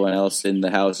 but everyone else in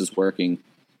the house is working.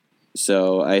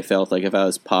 So I felt like if I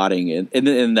was potting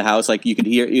in the house, like you could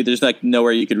hear, there's like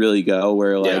nowhere you could really go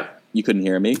where like you couldn't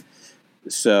hear me.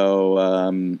 So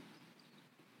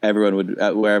everyone would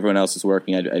where everyone else is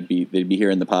working, they'd be here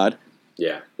in the pod.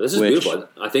 Yeah, this is beautiful.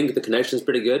 I think the connection is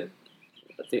pretty good.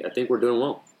 I think we're doing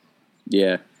well.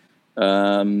 Yeah,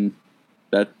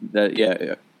 yeah.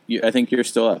 I think you're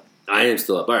still up. I am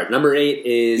still up. All right, number 8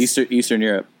 is Eastern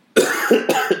Europe.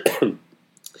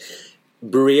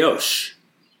 Brioche.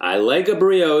 I like a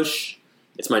brioche.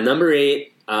 It's my number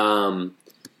 8. I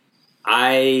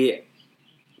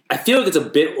feel like it's a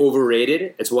bit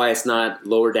overrated. That's why it's not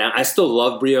lower down. I still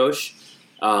love brioche,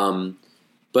 but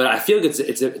I feel like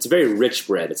it's a very rich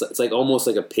bread. It's like almost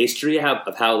like a pastry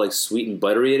of how like sweet and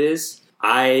buttery it is.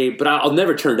 But I'll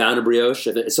never turn down a brioche.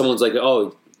 If someone's like,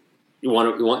 "Oh, you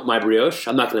want my brioche?"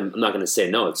 I'm not gonna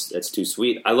say no. It's too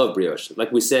sweet. I love brioche.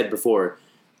 Like we said before,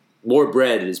 more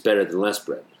bread is better than less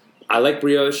bread. I like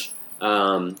brioche.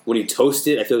 When you toast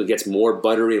it, I feel like it gets more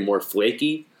buttery and more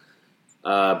flaky.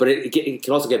 But it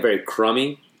can also get very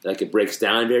crummy. Like it breaks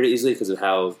down very easily because of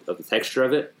the texture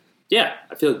of it. Yeah,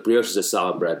 I feel like brioche is a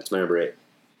solid bread. It's my number 8.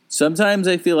 Sometimes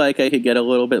I feel like I could get a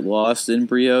little bit lost in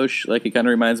brioche. Like it kind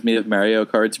of reminds me of Mario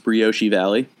Kart's Brioche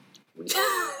Valley.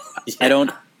 Yeah. I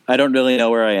don't really know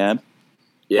where I am.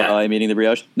 Yeah, while I'm eating the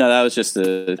brioche. No, that was just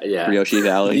the Brioche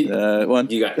Valley one.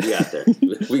 You got there.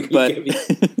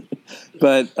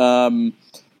 But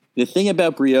the thing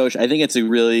about brioche, I think it's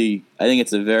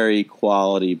a very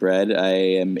quality bread. I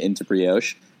am into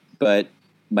brioche, but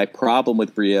my problem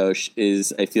with brioche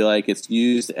is I feel like it's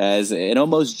used as an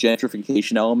almost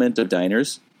gentrification element of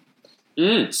diners.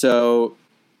 So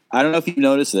I don't know if you've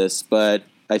noticed this, but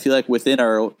I feel like within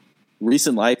our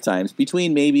recent lifetimes,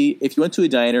 between maybe if you went to a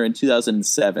diner in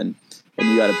 2007 and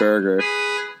you got a burger,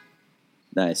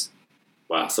 nice.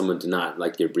 Wow, someone did not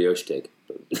like your brioche take.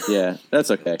 Yeah, that's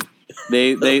okay.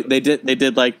 They like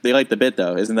the bit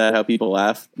though. Isn't that how people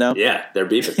laugh now? Yeah, they're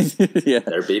beeping. Yeah,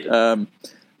 they're beeping.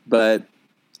 But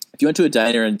if you went to a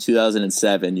diner in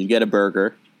 2007, you get a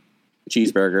burger, a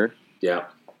cheeseburger. Yeah,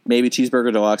 maybe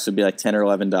cheeseburger deluxe would be like $10 or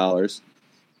 $11,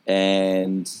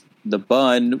 and the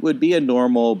bun would be a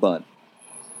normal bun,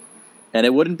 and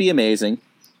it wouldn't be amazing,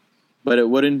 but it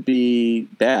wouldn't be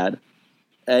bad.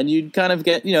 And you'd kind of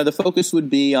get, the focus would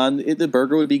be on the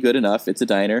burger would be good enough. It's a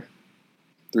diner.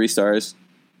 3 stars.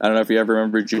 I don't know if you ever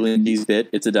remember Julian G's bit.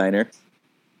 It's a diner.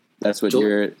 That's what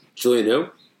Julian who?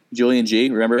 Julian G.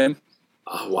 Remember him?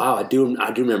 Oh wow, I do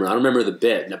remember. I don't remember the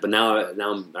bit, but now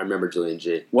I remember Julian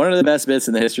G. One of the best bits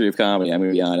in the history of comedy. I'm going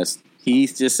to be honest. He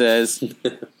just says,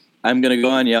 "I'm going to go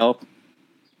on Yelp.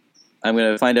 I'm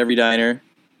going to find every diner.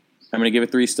 I'm going to give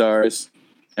it 3 stars.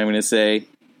 I'm going to say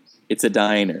it's a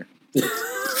diner."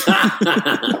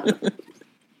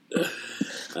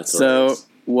 That's so hilarious.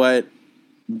 What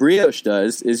brioche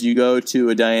does is you go to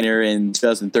a diner in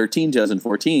 2013,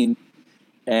 2014,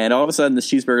 and all of a sudden this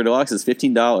cheeseburger deluxe is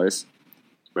 $15.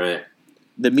 Right.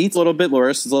 The meat's a little bit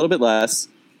worse, it's a little bit less.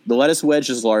 The lettuce wedge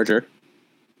is larger,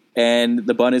 and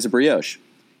the bun is a brioche.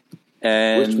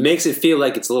 And which makes it feel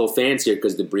like it's a little fancier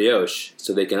because the brioche,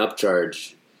 so they can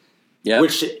upcharge. Yeah.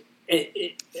 Which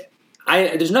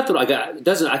there's nothing I got. It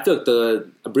doesn't. I feel like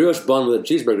a brioche bun with a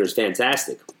cheeseburger is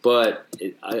fantastic, but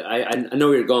I know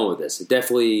where you're going with this. It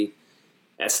definitely,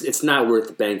 it's not worth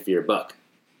the bang for your buck.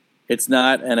 It's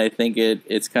not, and I think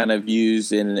it's kind of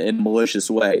used in a malicious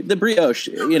way. The brioche,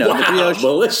 wow, the brioche,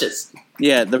 malicious.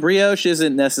 Yeah, the brioche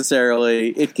isn't necessarily.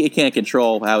 It can't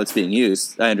control how it's being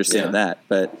used. I understand that,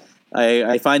 but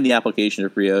I find the application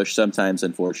of brioche sometimes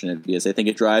unfortunate because I think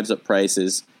it drives up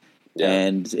prices. Yeah.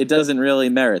 And it doesn't really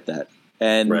merit that.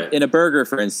 And in a burger,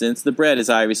 for instance, the bread is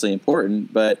obviously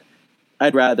important, but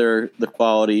I'd rather the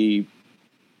quality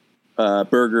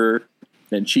burger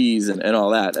and cheese and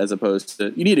all that as opposed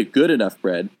to you need a good enough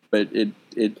bread, but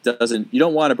it doesn't. You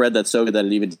don't want a bread that's so good that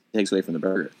it even takes away from the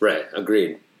burger. Right.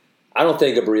 Agreed. I don't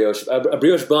think a brioche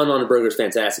bun on a burger is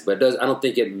fantastic, but I don't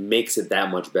think it makes it that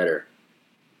much better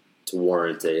to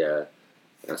warrant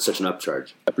such an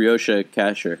upcharge. A brioche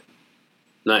casher.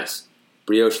 Nice.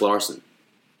 Brioche Larson.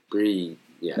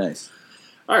 Yeah. Nice.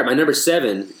 All right, my number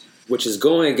 7, which is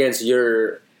going against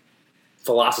your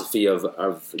philosophy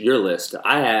of your list,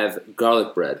 I have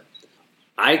garlic bread.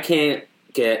 I can't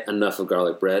get enough of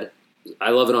garlic bread. I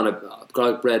love it on a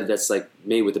garlic bread that's like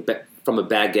made from a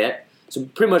baguette. So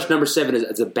pretty much number 7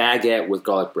 is a baguette with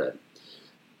garlic bread.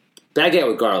 Baguette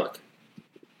with garlic.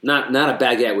 Not a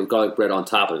baguette with garlic bread on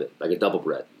top of it, like a double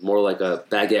bread. More like a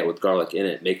baguette with garlic in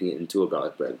it, making it into a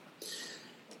garlic bread.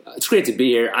 It's great to be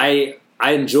here. I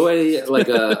enjoy like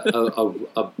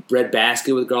a bread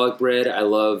basket with garlic bread. I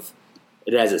love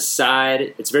it as a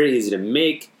side. It's very easy to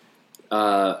make.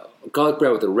 Garlic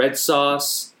bread with a red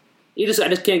sauce. I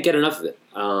just can't get enough of it.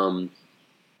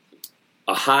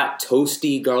 A hot,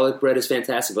 toasty garlic bread is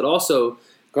fantastic, but also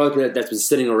garlic bread that's been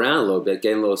sitting around a little bit,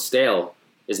 getting a little stale,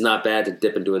 is not bad to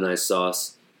dip into a nice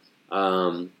sauce.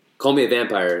 Call me a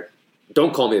vampire.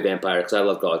 Don't call me a vampire because I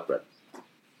love garlic bread.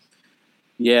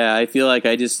 Yeah, I feel like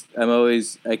I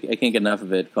can't get enough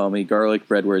of it. Call me garlic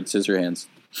breadward scissorhands.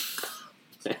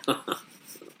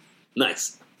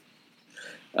 Nice.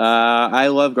 I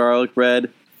love garlic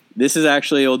bread. This is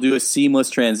actually, it'll do a seamless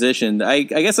transition. I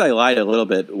guess I lied a little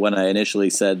bit when I initially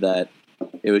said that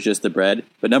it was just the bread.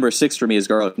 But number 6 for me is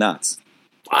garlic knots.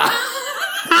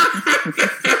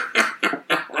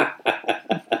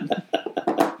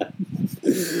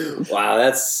 Wow,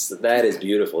 that is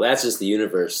beautiful. That's just the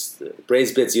universe, the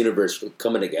Braised Bits universe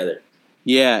coming together.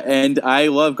 Yeah, and I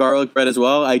love garlic bread as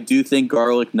well. I do think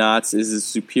garlic knots is a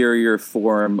superior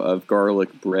form of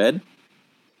garlic bread.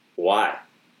 Why?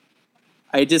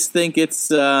 I just think it's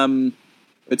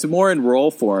more in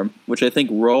roll form, which I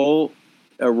think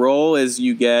a roll is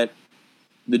you get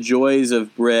the joys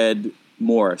of bread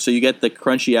more. So you get the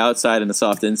crunchy outside and the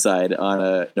soft inside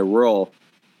on a roll.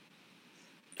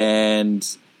 And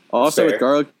also with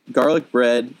garlic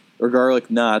bread or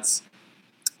garlic knots,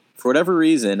 for whatever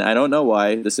reason, I don't know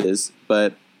why this is,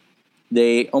 but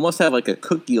they almost have like a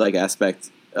cookie-like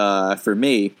aspect for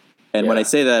me. And when I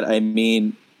say that, I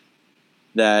mean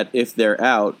that if they're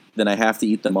out, then I have to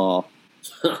eat them all,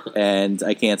 and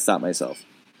I can't stop myself.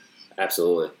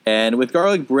 Absolutely. And with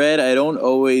garlic bread, I don't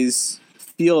always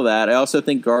feel that. I also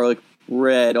think garlic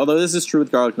bread, although this is true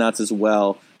with garlic knots as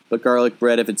well, but garlic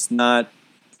bread, if it's not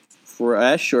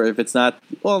fresh or if it's not,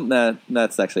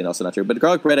 that's actually also not true. But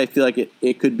garlic bread, I feel like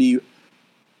it could be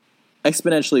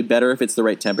exponentially better if it's the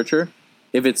right temperature.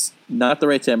 If it's not the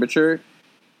right temperature,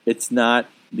 it's not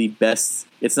the best.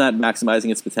 It's not maximizing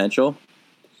its potential.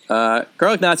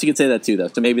 Garlic knots, you could say that too, though.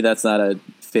 So maybe that's not a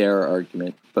fair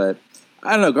argument. But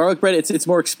I don't know. Garlic bread, it's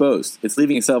more exposed. It's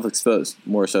leaving itself exposed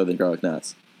more so than garlic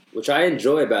knots. Which I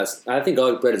enjoy about. I think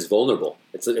garlic bread is vulnerable.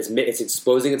 It's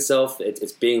exposing itself.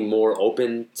 It's being more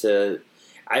open to.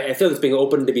 I feel it's being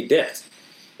open to be dipped.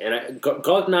 And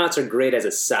garlic knots are great as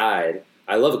a side.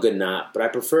 I love a good knot, but I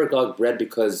prefer garlic bread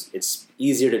because it's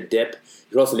easier to dip.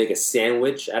 You can also make a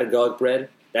sandwich out of garlic bread.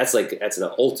 That's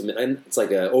the ultimate. And it's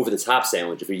like a over the top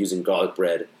sandwich if you're using garlic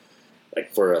bread,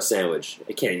 like for a sandwich.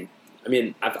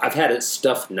 I've had a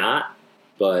stuffed knot,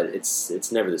 but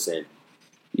it's never the same.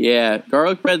 Yeah,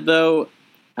 garlic bread, though,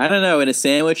 I don't know. In a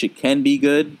sandwich, it can be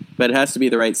good, but it has to be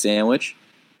the right sandwich.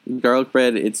 Garlic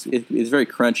bread, it's very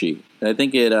crunchy. I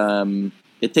think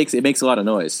it makes a lot of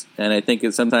noise, and I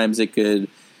think sometimes it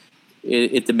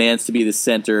demands to be the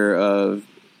center of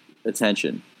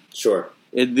attention. Sure.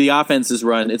 The offense is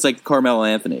run. It's like Carmelo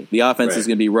Anthony. The offense is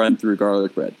going to be run through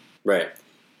garlic bread. Right,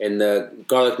 and the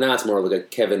garlic knots more like a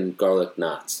Kevin Garlic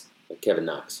Knots, like Kevin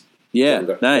Knox. Yeah,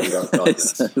 nice. I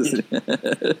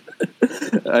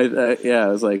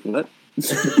was like, what?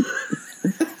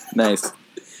 Nice.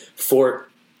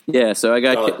 Fort. Yeah, so I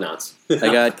got Garlic Knots.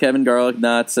 I got Kevin Garlic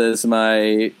Knots as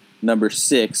my number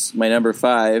 6. My number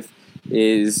 5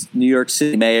 is New York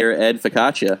City Mayor Ed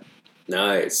Focaccia.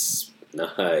 Nice.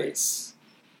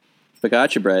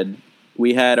 Focaccia bread.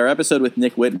 We had our episode with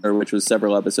Nick Whitmer, which was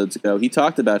several episodes ago. He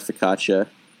talked about focaccia,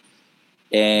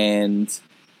 and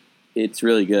it's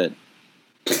really good.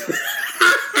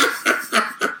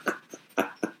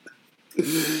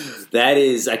 That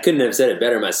is, I couldn't have said it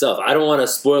better myself. I don't want to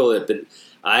spoil it, but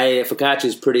focaccia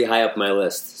is pretty high up my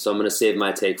list, so I'm going to save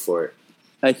my take for it.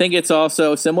 I think it's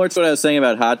also similar to what I was saying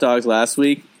about hot dogs last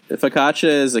week. Focaccia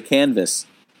is a canvas.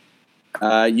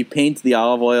 You paint the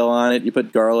olive oil on it. You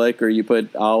put garlic, or you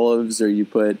put olives, or you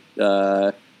put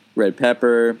red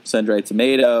pepper, sun-dried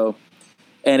tomato.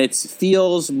 And it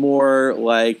feels more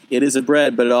like it is a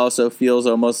bread, but it also feels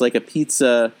almost like a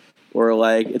pizza, or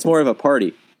like it's more of a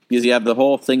party because you have the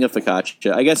whole thing of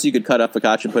focaccia. I guess you could cut up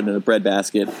focaccia and put it in a bread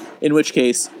basket, in which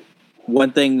case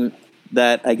one thing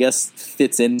that I guess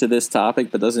fits into this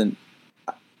topic but doesn't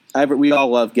 – we all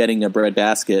love getting a bread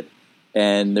basket,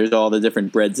 and there's all the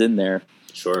different breads in there.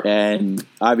 Sure. And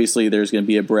obviously there's going to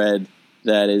be a bread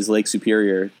that is like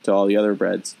superior to all the other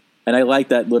breads. And I like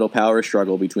that little power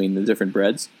struggle between the different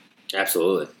breads.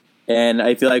 Absolutely. And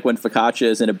I feel like when focaccia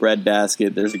is in a bread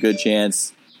basket, there's a good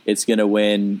chance it's going to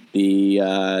win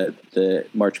the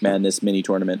March Madness mini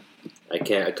tournament. I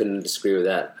couldn't disagree with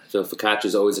that. So focaccia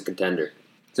is always a contender.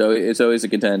 So it's always a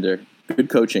contender. Good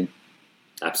coaching.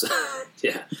 Absolutely.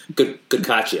 Yeah. Good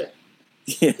gotcha.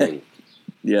 Yeah.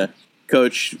 Yeah.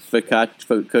 Coach K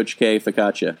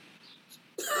focaccia.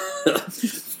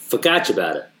 Focaccia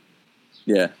about it.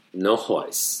 Yeah.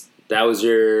 Nice. That was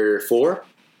your 4?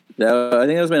 I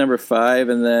think that was my number 5,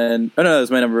 and then that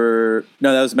was my number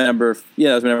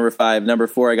 5. Number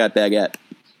 4, I got baguette.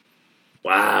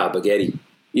 Wow, baguette.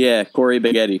 Yeah, Corey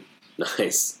Baguette.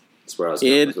 Nice. That's where I was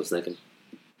thinking.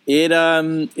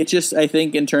 It just, I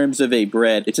think in terms of a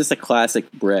bread, it's just a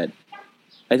classic bread.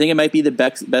 I think it might be the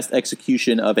best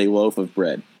execution of a loaf of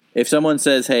bread. If someone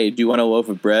says, hey, do you want a loaf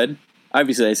of bread?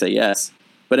 Obviously I say yes.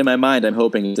 But in my mind, I'm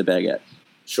hoping it's a baguette.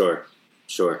 Sure.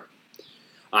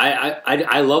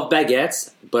 I love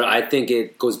baguettes, but I think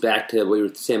it goes back to what you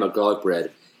were saying about garlic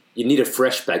bread. You need a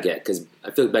fresh baguette because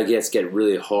I feel like baguettes get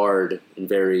really hard and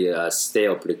very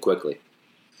stale pretty quickly.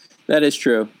 That is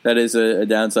true. That is a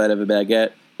downside of a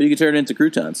baguette. But you can turn it into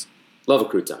croutons. Love a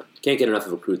crouton. Can't get enough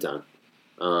of a crouton.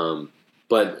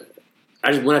 But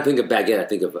when I think of baguette, I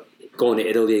think of going to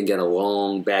Italy and getting a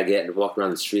long baguette and walking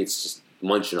around the streets just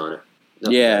munching on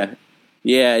it.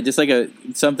 Yeah. Just like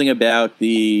something about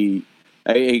the.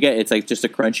 Again, it's like just a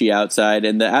crunchy outside,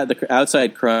 and the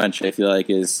outside crunch I feel like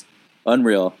is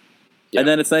unreal, and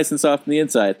then it's nice and soft on the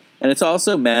inside, and it's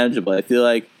also manageable. I feel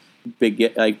like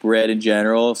bread in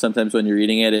general. Sometimes when you're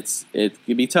eating it, it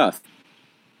can be tough.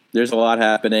 There's a lot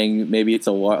happening. Maybe it's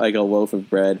like a loaf of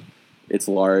bread. It's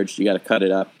large. You got to cut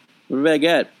it up. With a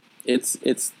baguette,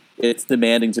 it's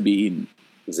demanding to be eaten.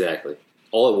 Exactly.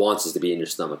 All it wants is to be in your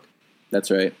stomach. That's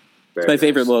right. It's my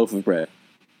favorite loaf of bread.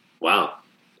 Wow.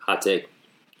 Hot take.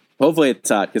 Hopefully it's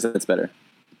hot because that's better.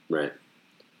 Right.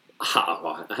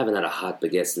 I haven't had a hot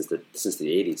baguette since the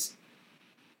 80s.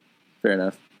 Fair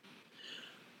enough.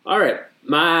 All right.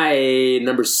 My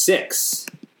number 6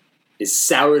 is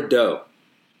sourdough.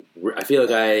 I feel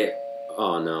like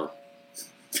oh no.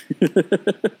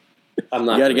 I'm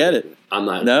not. You gotta get it. I'm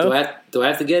not. No? Do I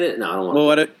have to get it? No, I don't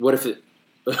want to. What if it...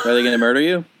 Are they going to murder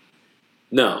you?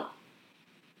 No.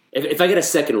 If I get a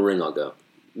second ring, I'll go.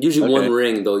 Usually one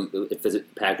ring, though. If it's a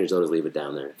package, they'll just leave it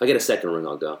down there. If I get a second ring,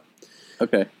 I'll go.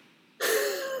 Okay.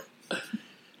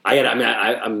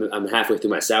 I'm halfway through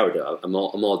my sourdough. I'm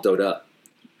all doughed up.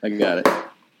 I got it.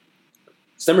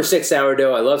 It's number 6,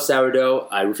 sourdough. I love sourdough.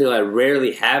 I feel I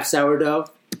rarely have sourdough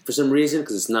for some reason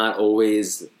because it's not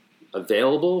always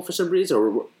available for some reason,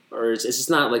 or it's just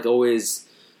not like always.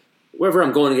 Wherever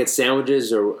I'm going to get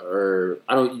sandwiches, or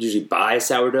I don't usually buy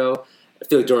sourdough. I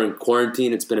feel like during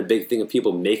quarantine, it's been a big thing of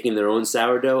people making their own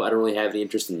sourdough. I don't really have any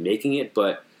interest in making it,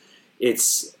 but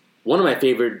it's one of my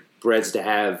favorite breads to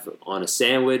have on a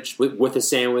sandwich, with a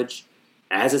sandwich,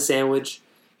 as a sandwich.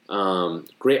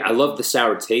 Great. I love the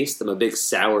sour taste. I'm a big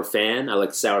sour fan. I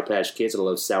like Sour Patch Kids. I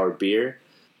love sour beer.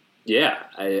 Yeah,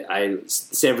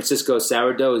 San Francisco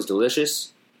sourdough is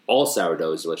delicious. All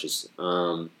sourdough is delicious.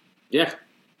 Yeah,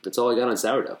 that's all I got on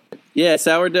sourdough. Yeah,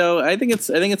 sourdough. I think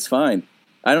it's fine.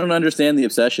 I don't understand the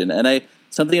obsession, and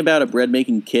something about a bread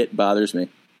making kit bothers me.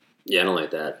 Yeah, I don't like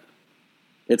that.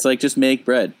 It's like just make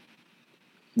bread.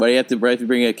 Why do you have to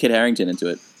bring a Kit Harington into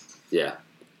it? Yeah.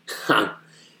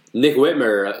 Nick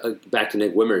Whitmer, back to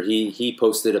Nick Whitmer, he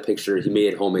posted a picture. He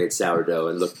made homemade sourdough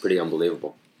and looked pretty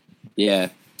unbelievable. Yeah,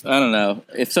 I don't know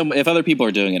if other people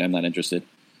are doing it, I'm not interested.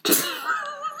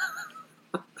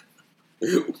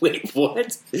 Wait,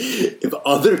 what? If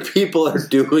other people are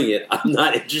doing it, I'm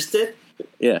not interested?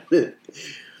 Yeah.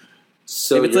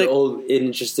 So you're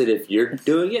interested if you're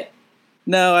doing it?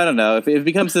 No, I don't know. If it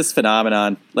becomes this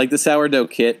phenomenon, like the sourdough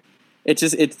kit, it's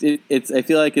I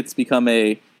feel like it's become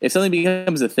if something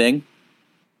becomes a thing,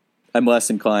 I'm less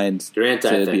inclined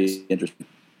to be interested.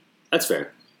 That's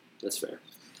fair.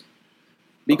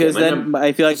 Because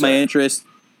I feel like my interest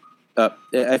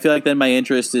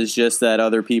is just that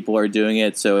other people are doing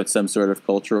it, so it's some sort of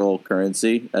cultural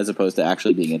currency as opposed to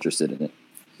actually being interested in it.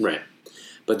 Right.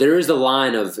 But there is the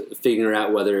line of figuring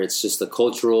out whether it's just a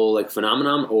cultural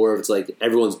phenomenon or if it's like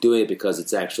everyone's doing it because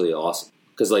it's actually awesome.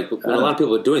 Because when a lot of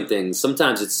people are doing things,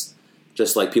 sometimes it's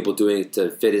just like people doing it to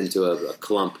fit into a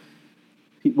clump.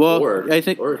 Well, or it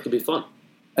could be fun.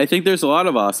 I think there's a lot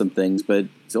of awesome things, but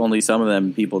it's only some of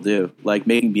them people do. Like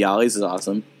making bialys is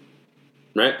awesome.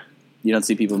 Right. You don't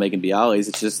see people making bialys.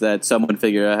 It's just that someone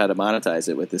figured out how to monetize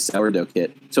it with this sourdough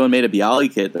kit. Someone made a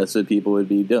bialy kit. That's what people would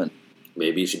be doing.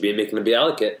 Maybe you should be making a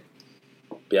bialy kit.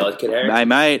 Bialy kit, Harry? I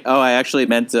might. Oh, I actually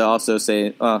meant to also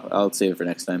say... Oh, I'll save it for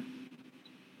next time.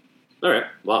 All right.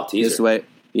 Wow, teaser. This way...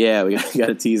 Yeah, we got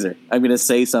a teaser. I'm going to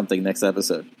say something next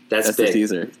episode. That's the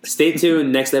teaser. Stay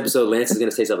tuned. Next episode, Lance is going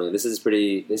to say something. This is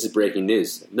breaking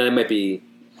news. Then it might be...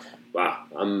 Wow,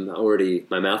 I'm already...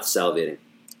 My mouth's salivating.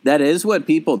 That is what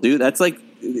people do. That's like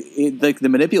the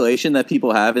manipulation that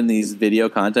people have in these video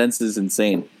contents is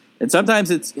insane. And sometimes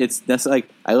that's like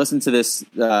I listen to this.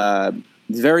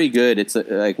 It's very good. It's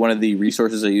like one of the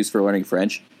resources I use for learning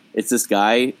French. It's this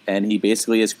guy, and he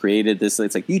basically has created this.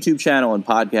 It's like YouTube channel and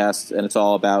podcast, and it's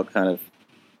all about kind of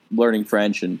learning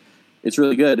French, and it's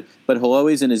really good. But he'll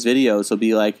always in his videos he'll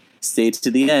be like, stay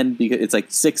to the end because it's like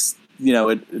 6,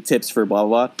 tips for blah,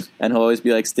 blah, blah. And he'll always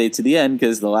be like, stay to the end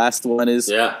because the last one is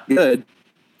good.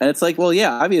 And it's like, well,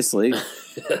 yeah, obviously.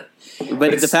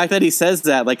 But the fact that he says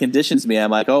that like conditions me.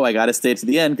 I'm like, oh, I got to stay to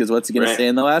the end because what's he going to say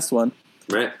in the last one?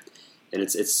 Right. And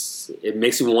it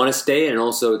makes you want to stay, and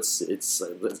also it's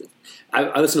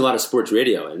I listen to a lot of sports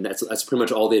radio, and that's pretty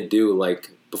much all they do.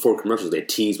 Like before commercials, they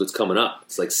tease what's coming up.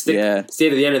 It's like stay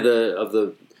to the end of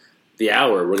the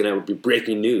hour. We're gonna be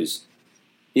breaking news.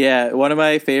 Yeah, one of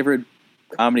my favorite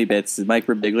comedy bits is Mike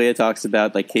Birbiglia talks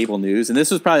about like cable news, and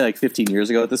this was probably like 15 years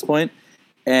ago at this point.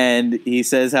 And he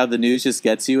says how the news just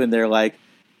gets you, and they're like,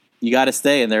 "You got to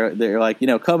stay," and they're like,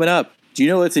 coming up. Do you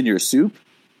know what's in your soup?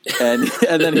 And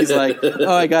then he's like,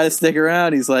 "Oh, I got to stick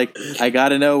around." He's like, "I got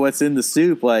to know what's in the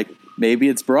soup. Like maybe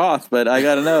it's broth, but I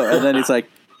got to know." And then he's like,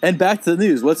 "And back to the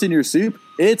news. What's in your soup?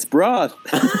 It's broth."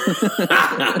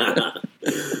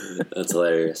 That's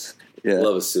hilarious. Yeah,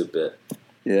 love a soup bit.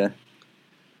 Yeah.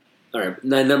 All right.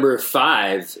 Now, number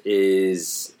 5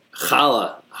 is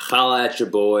challah. Challah at your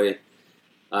boy.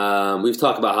 We've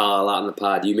talked about challah a lot in the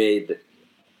pod. You made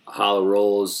challah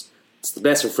rolls. It's the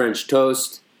best for French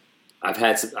toast. I've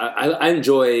had some. I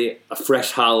enjoy a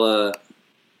fresh challah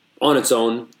on its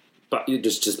own, but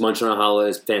just munching on challah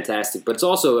is fantastic. But it's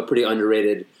also a pretty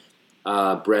underrated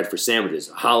bread for sandwiches.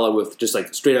 Challah with just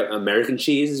like straight up American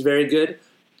cheese is very good.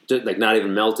 Just, like not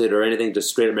even melted or anything, just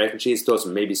straight American cheese. Throw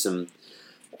some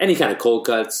any kind of cold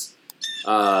cuts.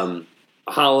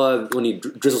 Challah when you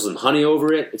drizzle some honey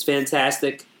over it, it's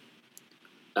fantastic.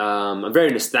 I'm very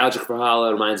nostalgic for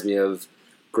challah. It reminds me of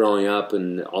growing up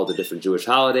and all the different Jewish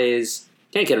holidays.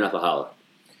 Can't get enough of challah.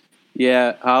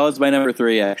 Yeah, challah's my number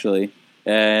 3 actually,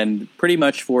 and pretty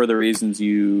much for the reasons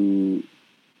you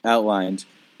outlined.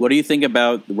 What do you think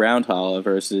about round challah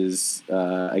versus,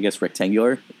 I guess,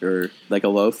 rectangular or like a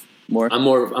loaf more? I'm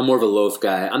more of a loaf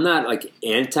guy. I'm not like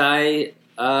anti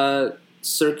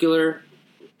circular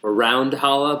or round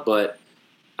challah, but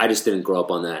I just didn't grow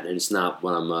up on that, and it's not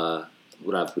what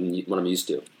I'm used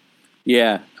to.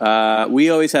 Yeah, we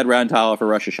always had round challah for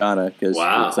Rosh Hashanah because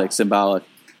it's like symbolic.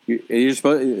 You're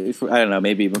supposed. I don't know.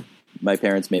 Maybe my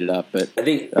parents made it up, but I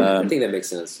think that makes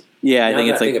sense. Yeah, I think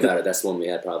it's like about it. That's the one we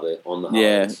had probably on the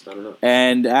holidays. I don't know.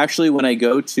 And actually, when I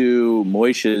go to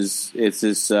Moish's, it's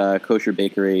this kosher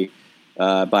bakery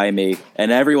by me,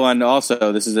 and everyone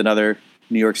also. This is another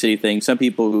New York City thing. Some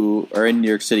people who are in New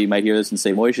York City might hear this and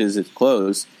say Moish's is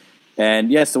closed.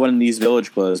 And yes, the one in East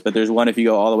Village closed, but there's one if you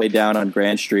go all the way down on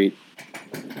Grand Street.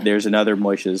 There's another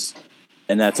Moish's,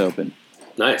 and that's open.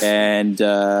 Nice. And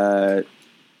so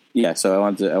I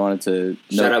wanted to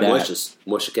shout out that. Moish's.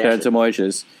 Shout out to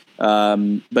Moish's.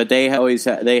 But they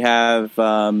have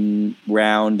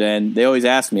round, and they always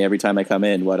ask me every time I come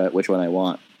in which one I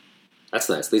want. That's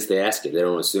nice. At least they ask you. They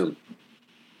don't assume.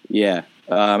 Yeah,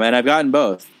 and I've gotten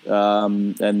both,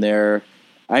 and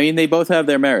they both have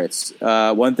their merits.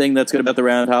 One thing that's good about the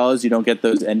round challah is you don't get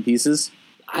those end pieces.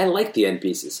 I like the end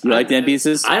pieces. You like the end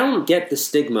pieces? I don't get the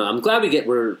stigma. I'm glad we get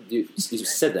where you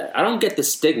said that. I don't get the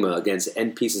stigma against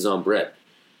end pieces on bread.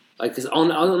 Like 'cause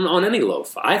on any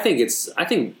loaf, I think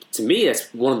to me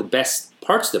it's one of the best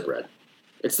parts of the bread.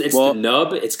 It's the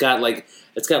nub. It's got like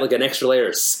an extra layer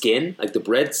of skin, like the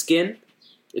bread skin.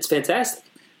 It's fantastic.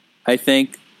 I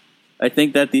think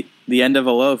that the end of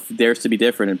a loaf dares to be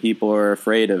different, and people are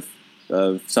afraid of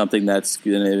something that's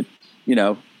going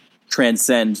to,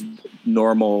 transcend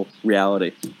normal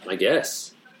reality. I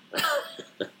guess.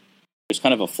 There's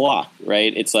kind of a flock,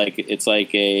 right? It's like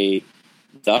a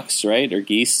ducks, right, or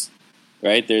geese,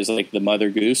 right? There's like the mother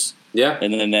goose, yeah,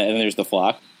 and then there's the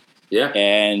flock, yeah,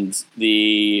 and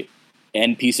the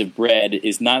end piece of bread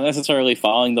is not necessarily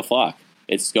following the flock.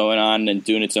 It's going on and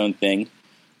doing its own thing,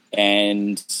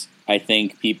 and I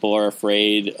think people are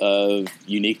afraid of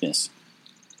uniqueness.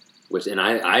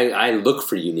 I look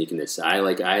for uniqueness.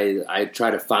 I try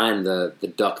to find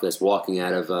the duck that's walking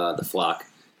out of the flock.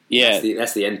 Yeah,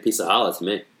 that's the end piece of challah to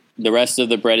me. The rest of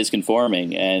the bread is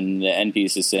conforming, and the end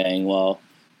piece is saying, "Well,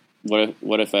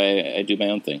 what if I do my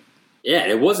own thing?" Yeah,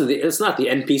 it's not the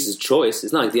end piece's choice.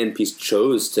 It's not like the end piece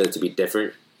chose to be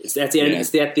different. It's at the end. Yeah.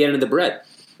 It's at the end of the bread.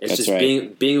 It's that's just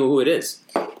right. being who it is.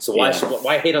 So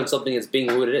why hate on something that's being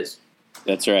who it is?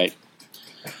 That's right.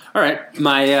 All right,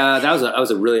 that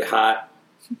was a really hot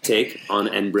take on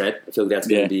end bread. I feel like that's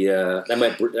going to be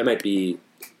that might be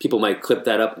people might clip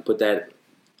that up and put that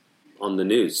on the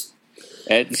news.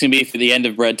 It's going to be for the end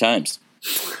of bread times.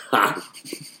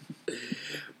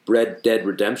 Bread Dead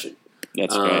Redemption.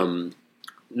 That's right.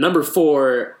 Number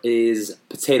 4 is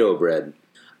potato bread.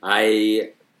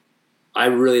 I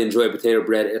really enjoy potato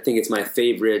bread. I think it's my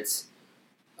favorite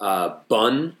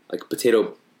bun, like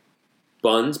potato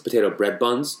buns, potato bread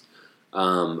buns.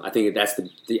 I think that's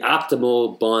the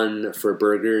optimal bun for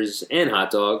burgers and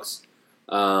hot dogs.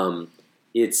 I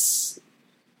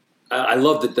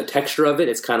love the texture of it.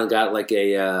 It's kind of got like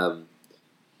a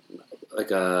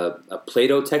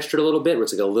Play-Doh texture a little bit, where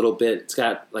it's like a little bit. It's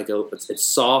got like it's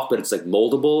soft, but it's like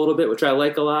moldable a little bit, which I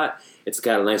like a lot. It's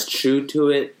got a nice chew to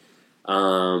it.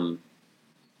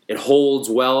 It holds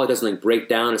well. It doesn't like break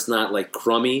down. It's not like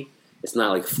crummy. It's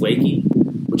not like flaky,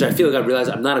 which I feel like I realized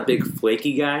I'm not a big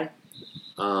flaky guy.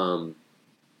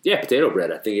 Potato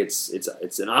bread. I think it's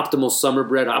an optimal summer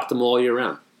bread, optimal all year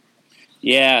round.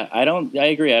 Yeah, I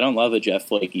agree. I don't love a Jeff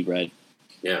flaky bread.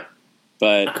 Yeah,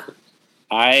 but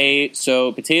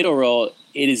potato roll.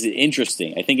 It is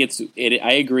interesting. I think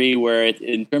I agree. Where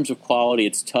in terms of quality,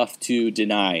 it's tough to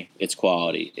deny its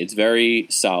quality. It's very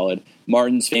solid.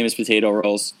 Martin's famous potato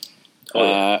rolls.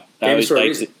 I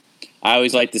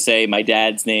always like to say my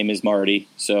dad's name is Marty,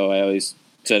 so I always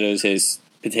said it was his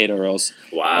potato rolls.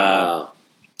 Wow.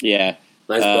 Yeah.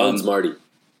 Nice buns, Marty.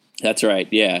 That's right.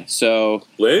 Yeah. So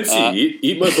Lancey,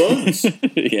 eat my buns.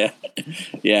 Yeah.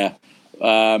 Yeah.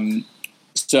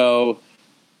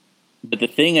 But the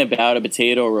thing about a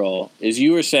potato roll is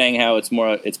you were saying how it's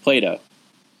Play-Doh.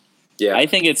 Yeah. I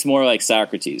think it's more like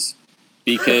Socrates,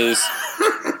 because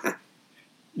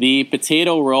the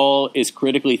potato roll is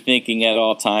critically thinking at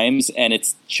all times, and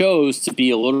it chose to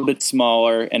be a little bit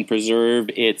smaller and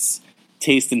preserve its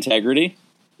taste integrity,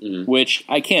 which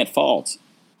I can't fault.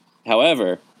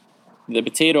 However, the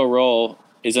potato roll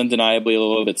is undeniably a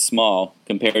little bit small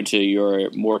compared to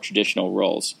your more traditional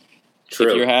rolls.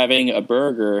 True. If you're having a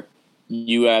burger,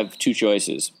 you have two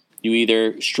choices. You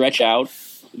either stretch out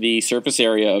the surface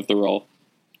area of the roll,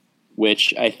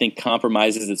 which I think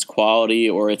compromises its quality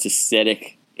or its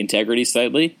aesthetic integrity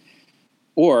slightly,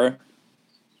 or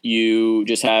you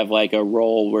just have like a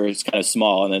roll where it's kind of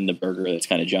small and then the burger that's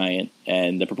kind of giant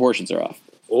and the proportions are off.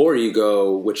 Or you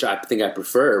go, which I think I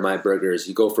prefer my burgers,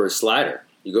 you go for a slider.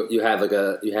 You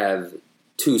have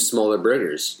two smaller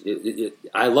burgers.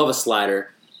 I love a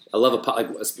slider. I love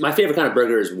my favorite kind of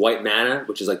burger is white manna,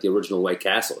 which is like the original White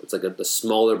Castle. It's like a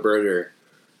smaller burger,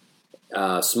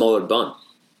 smaller bun.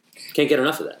 Can't get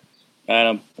enough of that.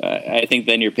 I think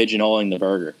then you're pigeonholing the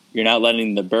burger. You're not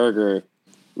letting the burger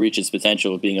reach its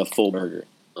potential of being a full burger.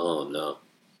 Oh no,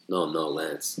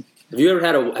 Lance. Have you ever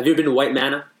been to White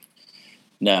Manna?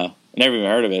 No, I never even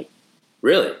heard of it.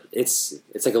 Really? It's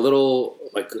like a little,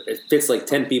 like it fits like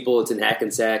 10 people. It's in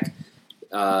Hackensack.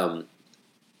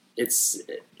 It's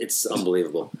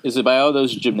unbelievable. Is it by all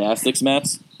those gymnastics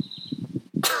mats?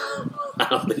 I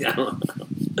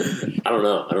don't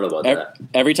know about that.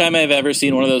 Every time I've ever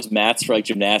seen one of those mats for like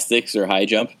gymnastics or high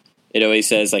jump, it always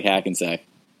says like Hackensack.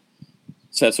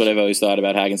 So that's what I've always thought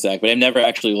about Hackensack. But I've never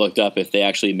actually looked up if they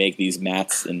actually make these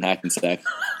mats in Hackensack.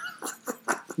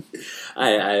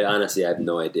 I honestly have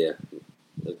no idea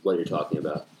what you're talking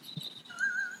about.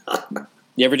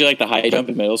 You ever do like the high jump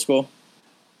in middle school?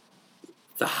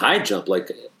 The high jump,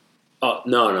 like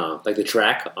no, like the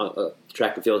track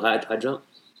and field high jump.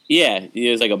 Yeah,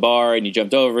 it was like a bar, and you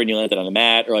jumped over, and you landed on a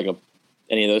mat, or like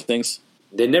any of those things.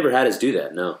 They never had us do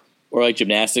that, no. Or like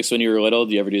gymnastics when you were little.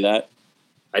 Do you ever do that?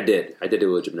 I did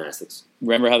do with gymnastics.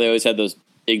 Remember how they always had those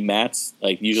big mats,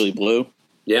 like usually blue?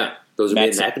 Yeah, those are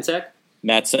made in Hackensack.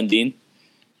 Matt Sundin.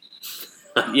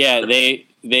 Yeah,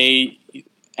 they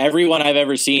everyone I've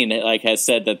ever seen like has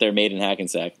said that they're made in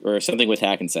Hackensack or something with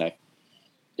Hackensack.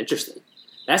 Interesting.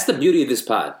 That's the beauty of this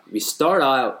pod. We start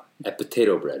out at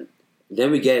potato bread,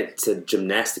 then we get to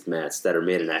gymnastic mats that are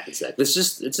made in Hackensack. It's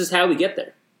just how we get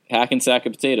there. Hackensack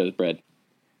of potatoes bread.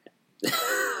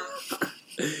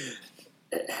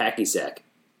 Hacky sack.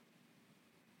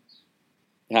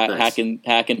 Nice.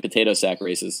 Hacking potato sack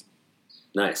races.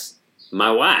 Nice.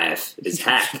 My wife is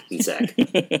Hackensack.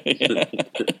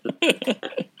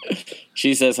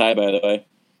 She says hi, by the way.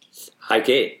 Hi,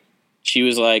 Kate. She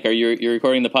was like, "You're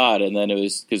recording the pod?" And then it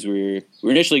was because we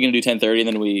were initially going to do 10:30, and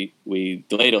then we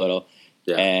delayed a little.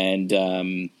 Yeah.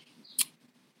 And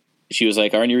she was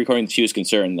like, "Aren't you recording?" She was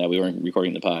concerned that we weren't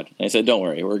recording the pod. And I said, "Don't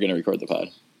worry, we're going to record the pod."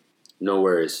 No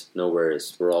worries.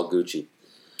 We're all Gucci.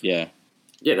 Yeah.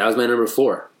 Yeah, that was my number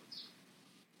 4.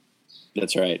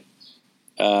 That's right.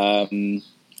 So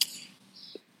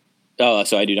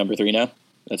I do number 3 now?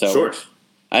 That's how it works.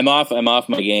 I'm off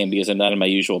my game because I'm not in my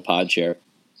usual pod chair.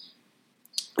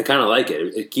 I kind of like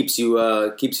it. It keeps you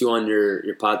on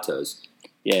your pod toes.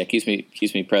 Yeah, it keeps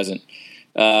me present.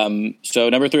 So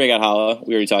number 3, I got challah.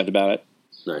 We already talked about it.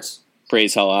 Nice.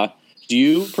 Praise challah. Do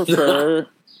you prefer?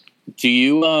 Do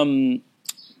you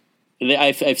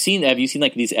I've seen. Have you seen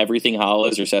like these everything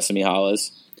challahs or sesame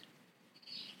challahs?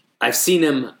 I've seen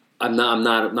them. I'm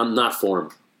not for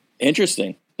them.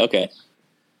 Interesting. Okay.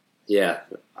 Yeah.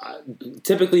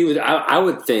 Typically, I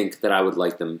would think that I would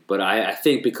like them, but I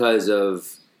think because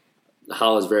of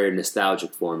challah is very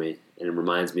nostalgic for me, and it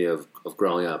reminds me of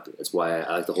growing up. That's why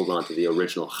I like to hold on to the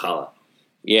original challah.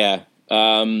 Yeah.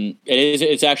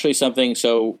 It's actually something.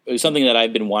 So it was something that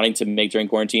I've been wanting to make during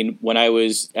quarantine. When I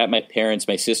was at my parents',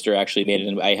 my sister actually made it,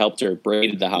 and I helped her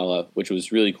braid the challah, which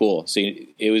was really cool. So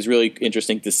it was really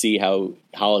interesting to see how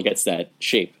challah gets that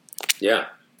shape. Yeah.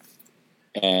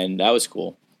 And that was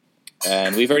cool.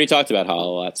 And we've already talked about challah a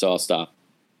lot, so I'll stop.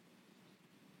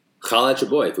 Challah at your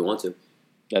boy if you want to.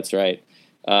 That's right.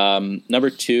 Number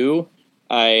 2,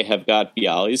 I have got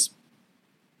bialys.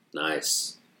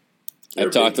 Nice.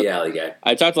 I've talked a lot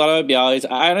about bialys.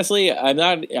 I'm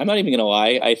not even going to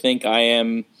lie. I think I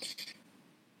am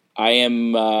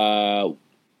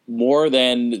more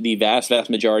than the vast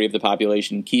majority of the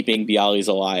population keeping bialys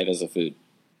alive as a food.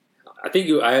 I think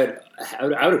I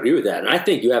would agree with that, and I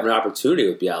think you have an opportunity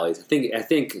with bialys. I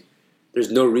think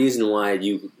there's no reason why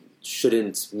you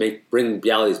shouldn't bring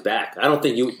bialys back. I don't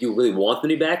think you really want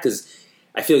them back, because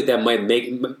I feel like that might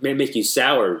make you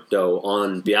sourdough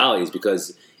on bialys,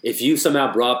 because if you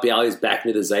somehow brought bialys back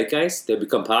into the zeitgeist, they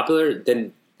become popular,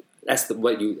 then isn't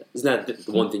that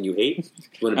the one thing you hate?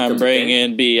 I'm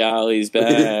bringing bialys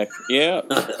back. Yeah.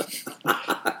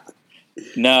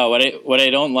 No, what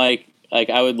I don't like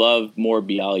I would love more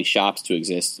bialy shops to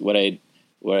exist.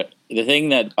 The thing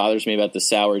that bothers me about the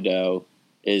sourdough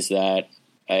is that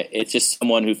it's just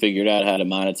someone who figured out how to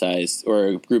monetize,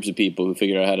 or groups of people who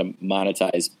figured out how to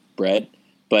monetize bread,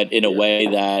 but in a way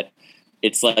that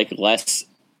it's like less.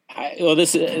 I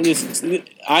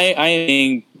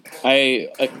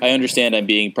understand I'm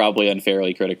being probably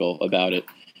unfairly critical about it,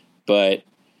 but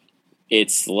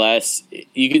it's less.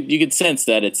 You could sense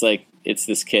that it's like it's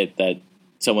this kit that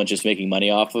someone's just making money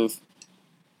off of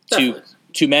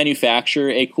to manufacture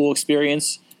a cool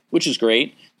experience, which is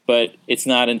great, but it's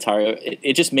not entirely.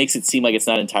 It just makes it seem like it's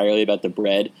not entirely about the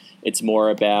bread. It's more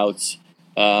about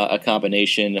a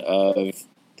combination of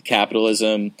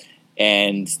capitalism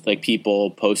and like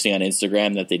people posting on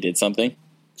Instagram that they did something.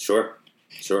 Sure.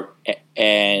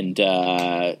 And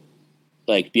I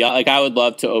would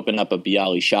love to open up a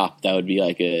bialy shop. That would be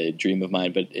like a dream of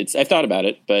mine. But I've thought about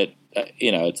it. But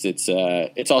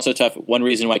it's also tough. One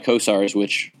reason why Kosar's,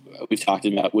 which we've talked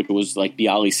about, which was like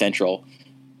bialy central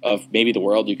of maybe the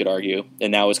world, you could argue,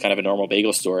 and now is kind of a normal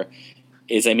bagel store,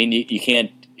 is you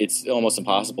can't. It's almost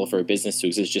impossible for a business to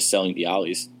exist just selling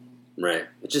bialys. Right.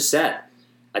 It's just sad.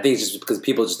 I think it's just because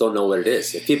people just don't know what it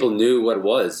is. If people knew what it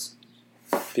was,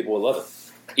 people would love it.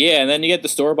 Yeah, and then you get the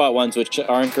store-bought ones, which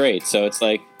aren't great. So it's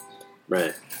like,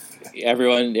 right.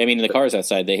 Everyone, the cars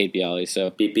outside, they hate bialys.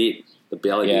 So beep beep, the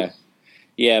bialy. Yeah, beep.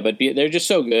 Yeah, but they're just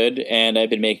so good, and I've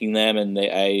been making them, and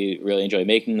I really enjoy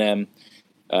making them.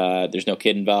 There's no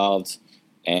kid involved,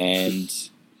 and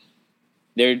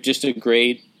they're just a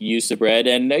great use of bread,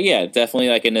 and definitely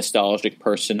like a nostalgic,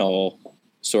 personal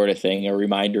sort of thing, a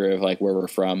reminder of like where we're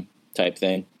from type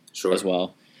thing. Sure. As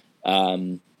well.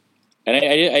 And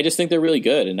I just think they're really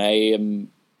good, and I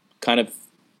am kind of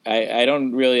I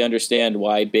don't really understand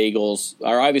why bagels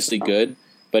are obviously good,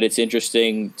 but it's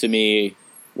interesting to me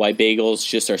why bagels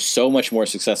just are so much more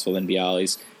successful than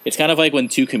bialys. It's kind of like when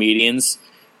two comedians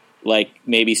like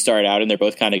maybe start out and they're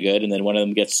both kind of good, and then one of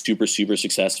them gets super, super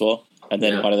successful, and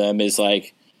then one of them is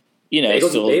like,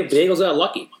 Bagels got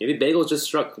lucky. Maybe Bagels just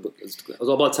struck. It was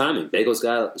all about timing. Bagels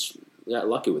got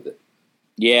lucky with it.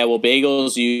 Yeah, well,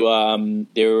 bagels,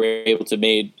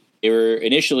 they were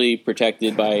initially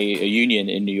protected by a union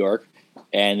in New York,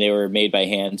 and they were made by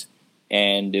hand,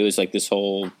 and it was like this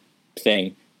whole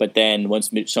thing. But then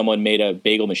once someone made a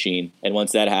bagel machine, and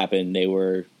once that happened, they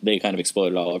kind of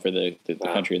exploded all over the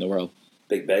country and the world.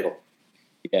 Big bagel.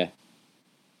 Yeah.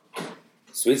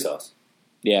 Sweet sauce.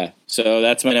 Yeah, so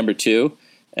that's my number 2.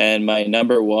 And my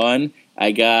number 1,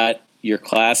 I got your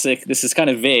classic, this is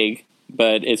kind of vague,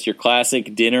 but it's your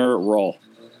classic dinner roll.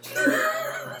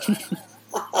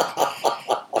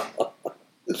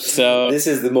 So this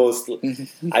is the most.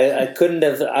 I couldn't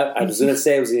have. I was going to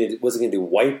say, was he going to do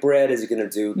white bread? Is he going to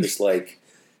do just like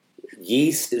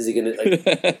yeast? Is he going to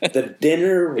the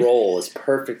dinner roll is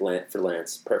perfect for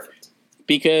Lance. Perfect.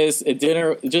 Because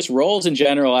dinner, just rolls in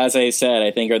general, as I said,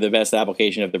 I think are the best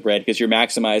application of the bread because you're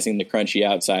maximizing the crunchy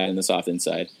outside and the soft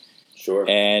inside. Sure.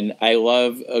 And I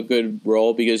love a good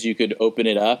roll because you could open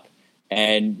it up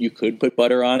and you could put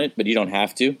butter on it, but you don't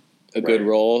have to. A good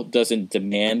roll doesn't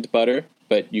demand butter,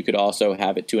 but you could also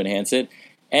have it to enhance it.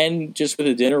 And just with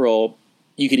a dinner roll,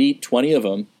 you could eat 20 of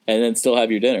them and then still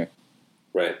have your dinner.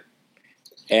 Right.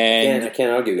 And I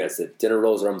can't argue against it. Dinner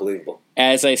rolls are unbelievable.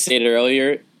 As I stated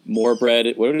earlier, more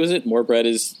bread. What was it? More bread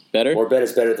is better. More bread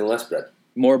is better than less bread.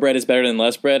 More bread is better than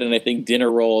less bread, and I think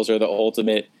dinner rolls are the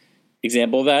ultimate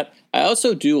example of that. I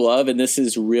also do love, and this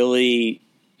is really,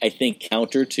 I think,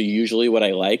 counter to usually what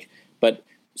I like, but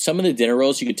some of the dinner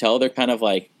rolls, you could tell they're kind of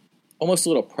like almost a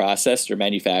little processed or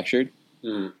manufactured.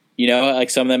 Mm. You know, like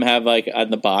some of them have like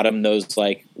on the bottom those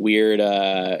like weird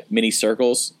mini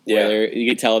circles. Yeah, where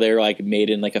you can tell they're like made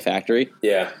in like a factory.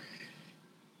 Yeah,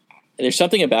 there's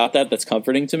something about that that's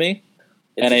comforting to me,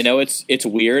 and I know it's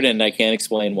weird, and I can't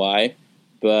explain why,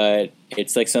 but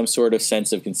it's like some sort of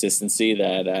sense of consistency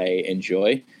that I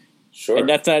enjoy. Sure, and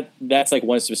that's like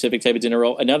one specific type of dinner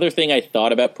roll. Another thing I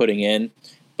thought about putting in,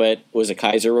 but was a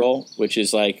Kaiser roll, which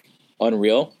is like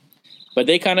unreal. But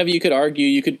they kind of, you could argue,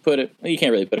 you could put it, you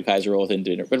can't really put a Kaiser roll within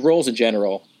dinner, but rolls in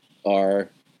general are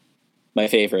my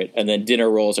favorite. And then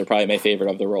dinner rolls are probably my favorite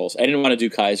of the rolls. I didn't want to do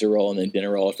Kaiser roll and then dinner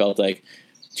roll. It felt like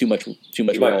too much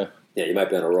roll. Yeah, you might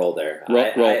be on a roll there.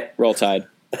 Roll tide.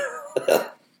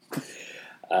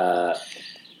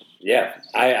 Yeah,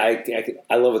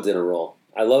 I love a dinner roll.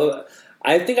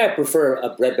 I think I prefer a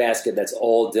bread basket that's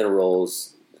all dinner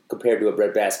rolls compared to a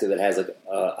bread basket that has like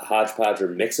a hodgepodge or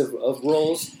mix of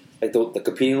rolls. Like the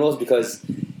competing rolls, because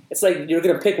it's like you're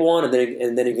going to pick one and then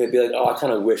you're going to be like, oh, I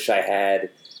kind of wish I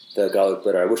had the garlic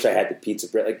bread, or I wish I had the pizza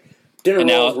bread. Like dinner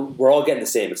rolls, we're all getting the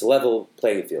same. It's a level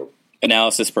playing field.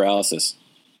 Analysis paralysis.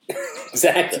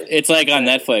 Exactly. It's like on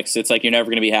Netflix. It's like you're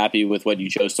never going to be happy with what you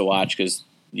chose to watch because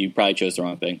you probably chose the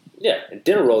wrong thing. Yeah, and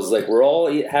dinner rolls is like we're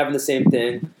all having the same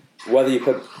thing. Whether you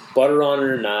put butter on it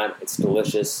or not, it's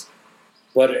delicious.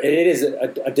 But it is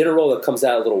a dinner roll that comes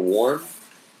out a little warm.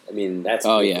 I mean, that's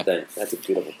a beautiful thing. That's a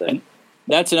beautiful thing. And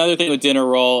that's another thing with dinner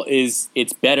roll is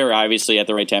it's better, obviously, at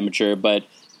the right temperature, but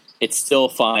it's still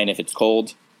fine if it's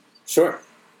cold. Sure.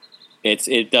 It's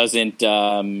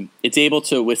able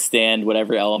to withstand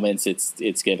whatever elements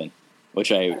it's given,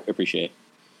 which I appreciate.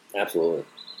 Absolutely.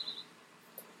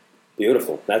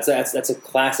 Beautiful. That's a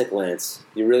classic Lance.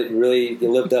 You really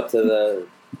lived up to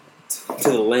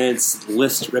the Lance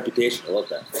list reputation. I love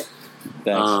that.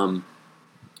 Thanks.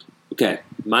 Okay,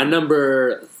 my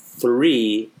number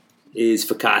 3 is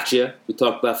focaccia. We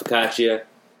talked about focaccia.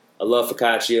 I love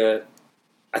focaccia.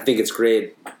 I think it's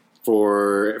great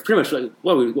for pretty much like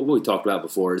what we talked about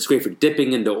before. It's great for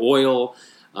dipping into oil.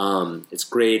 It's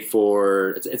great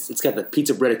for it's got the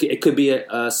pizza bread. It could be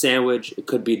a sandwich. It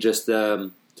could be just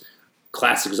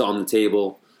classics on the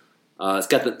table. It's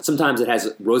got sometimes it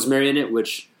has rosemary in it,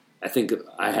 which I think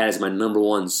I had as my number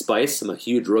 1 spice. I'm a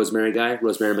huge rosemary guy.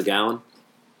 Rosemary McGuire.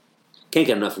 Can't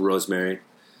get enough of rosemary.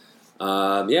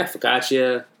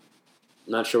 Focaccia.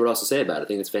 Not sure what else to say about it. I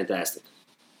think it's fantastic.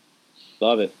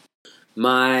 Love it.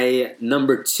 My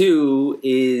number 2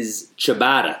 is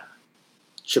ciabatta.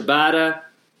 Ciabatta.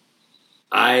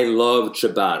 I love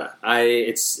ciabatta.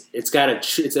 It's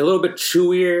a little bit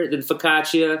chewier than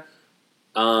focaccia.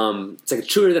 It's like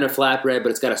chewier than a flatbread,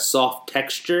 but it's got a soft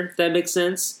texture. If that makes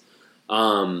sense.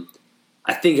 I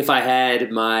think if I had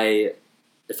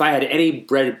any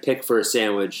bread to pick for a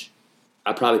sandwich,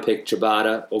 I'd probably pick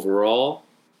ciabatta overall.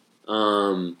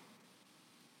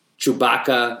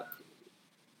 Chewbacca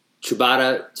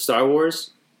Star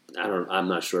Wars. I'm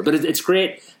not sure, but it's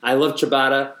great. I love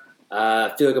ciabatta.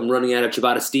 I feel like I'm running out of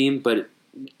ciabatta steam, but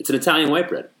it's an Italian white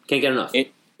bread. Can't get enough.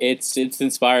 It's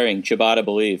inspiring. Ciabatta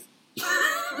believe.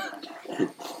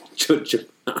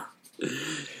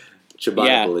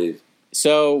 Ciabatta believe.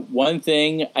 So one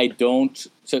thing I don't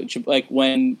like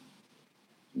when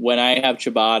I have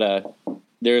ciabatta,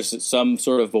 there's some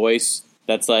sort of voice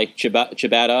that's like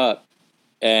ciabatta up,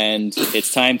 and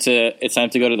it's time to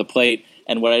go to the plate.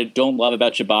 And what I don't love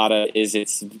about ciabatta is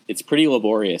it's pretty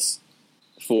laborious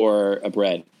for a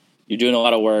bread. You're doing a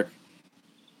lot of work.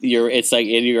 You're right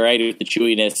with the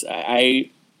chewiness. I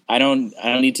don't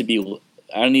need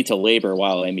to labor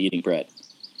while I'm eating bread.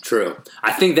 True.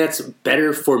 I think that's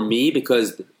better for me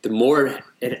because the more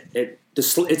it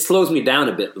slows me down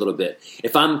a little bit.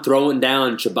 If I'm throwing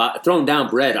down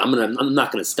bread, I'm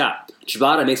not gonna stop.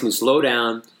 Ciabatta makes me slow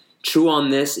down, chew on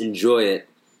this, enjoy it,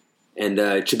 and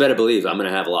you better believe I'm gonna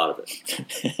have a lot of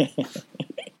it.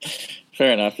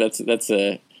 Fair enough. That's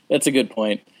a good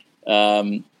point.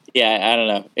 I don't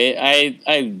know.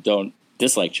 I don't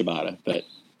dislike ciabatta, but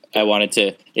I wanted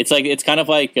to. It's kind of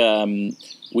like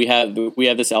we have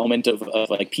this element of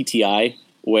like PTI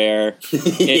where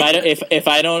if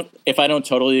I don't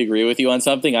totally agree with you on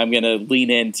something, I'm gonna lean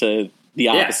into the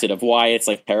opposite of why it's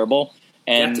like terrible.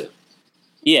 And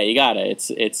you gotta. It's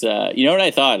you know what I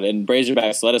thought? And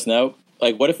Braiserbacks, let us know.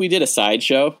 Like, what if we did a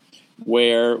sideshow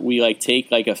where we like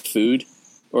take like a food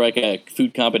or like a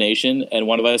food combination, and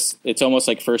one of us, it's almost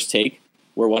like first take,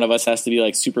 where one of us has to be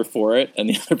like super for it, and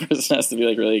the other person has to be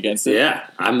like really against it. Yeah,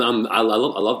 I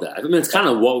love that. I mean, it's kind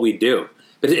of what we do,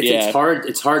 but it's hard.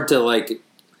 It's hard to like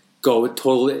go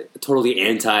totally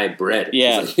anti bread.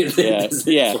 Yeah,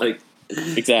 it's like,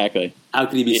 exactly. How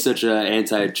can you be such an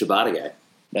anti ciabatta guy?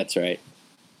 That's right.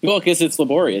 Well, because it's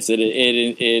laborious.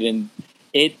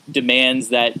 It demands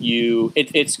that you.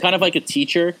 It's kind of like a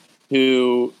teacher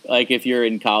who, like, if you're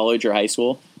in college or high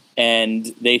school, and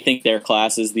they think their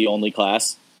class is the only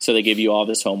class, so they give you all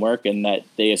this homework, and that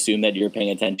they assume that you're paying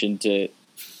attention to.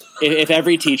 If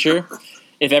every teacher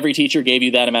gave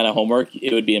you that amount of homework,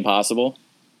 it would be impossible.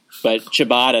 But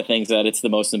ciabatta thinks that it's the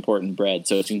most important bread,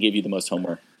 so it can give you the most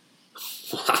homework.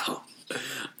 Wow.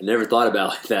 I never thought about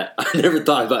it like that. I never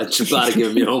thought about ciabatta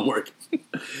giving me homework.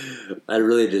 That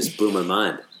really just blew my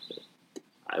mind.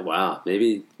 Wow,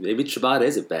 maybe ciabatta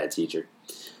is a bad teacher.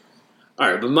 All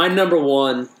right, but my number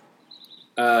one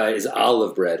is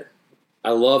olive bread.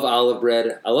 I love olive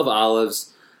bread. I love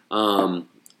olives.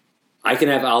 I can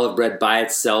have olive bread by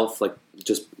itself, like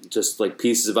just like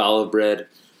pieces of olive bread.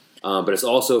 But it's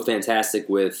also fantastic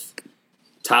with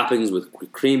toppings,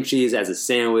 with cream cheese as a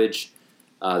sandwich.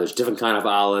 There's different kind of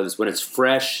olives. When it's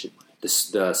fresh, the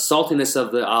saltiness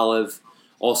of the olive,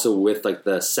 also with like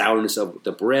the sourness of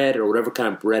the bread or whatever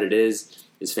kind of bread it is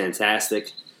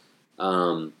fantastic.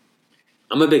 I'm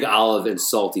a big olive and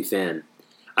salty fan.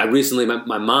 I recently,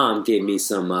 my mom gave me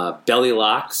some belly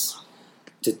locks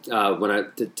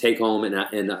to take home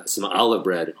and some olive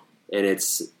bread, and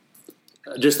it's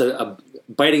just a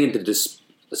biting into just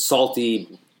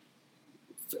salty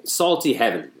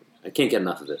heaven. I can't get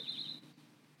enough of it.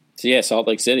 So yeah, Salt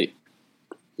Lake City.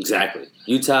 Exactly.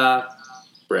 Utah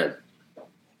bread.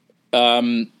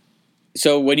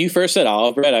 So when you first said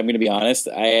olive bread, I'm going to be honest,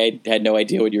 I had no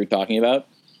idea what you were talking about.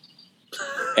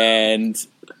 And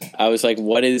I was like,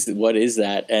 what is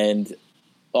that? And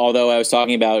although I was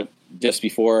talking about just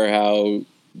before how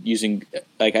using,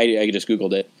 like I just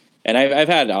Googled it, and I've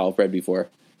had olive bread before.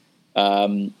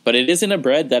 But it isn't a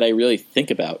bread that I really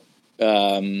think about.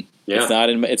 It's not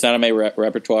in my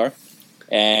repertoire.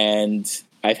 And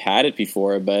I've had it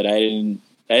before, but I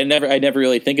never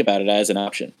really think about it as an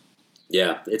option.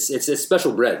 Yeah, it's a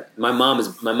special bread. My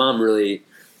mom really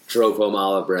drove home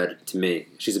olive bread to me.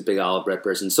 She's a big olive bread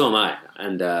person. So am I,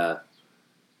 and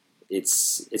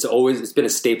it's been a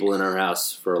staple in our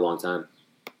house for a long time.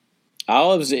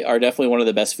 Olives are definitely one of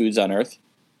the best foods on earth.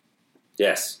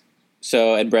 Yes.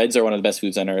 So, and breads are one of the best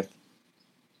foods on earth.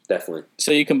 Definitely.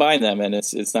 So you combine them, and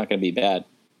it's not going to be bad.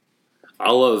 I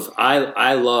love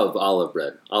olive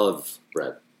bread. Olive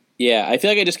bread. Yeah, I feel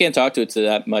like I just can't talk to it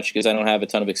that much because I don't have a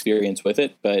ton of experience with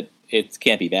it, but it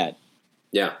can't be bad.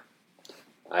 Yeah,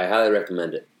 I highly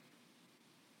recommend it.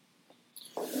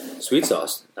 Sweet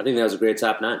sauce. I think that was a great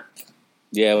top 9.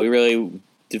 Yeah, we really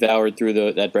devoured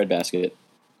through that bread basket.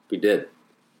 We did.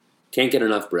 Can't get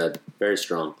enough bread. Very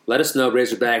strong. Let us know,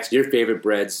 Braiserbacks, your favorite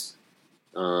breads.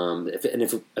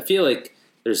 If I feel like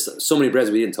there's so many breads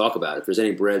we didn't talk about. If there's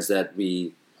any breads that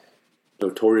we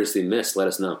notoriously missed, let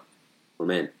us know. We're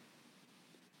man.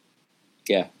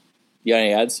 Yeah. You got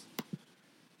any ads?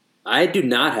 I do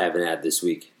not have an ad this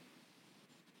week.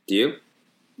 Do you?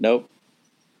 Nope.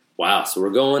 Wow. So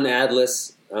we're going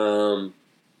adless. Okay.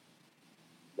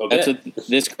 That's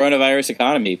this coronavirus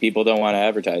economy. People don't want to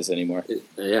advertise anymore.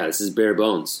 Yeah, this is bare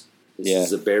bones. This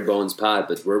is a bare bones pod,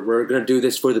 but we're going to do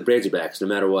this for the Braiserbacks no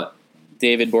matter what.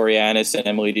 David Boreanaz and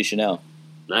Emily Deschanel.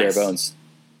 Nice. Bare bones.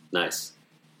 Nice.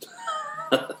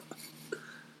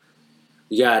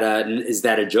 You got, is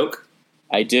that a joke?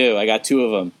 I do. I got 2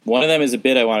 of them. One of them is a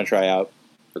bit I want to try out.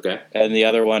 Okay. And the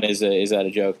other one is that a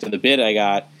joke. So the bit I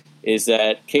got is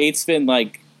that Kate's been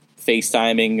like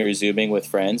FaceTiming or Zooming with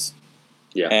friends.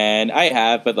 Yeah. And I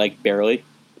have, but like barely.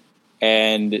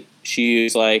 And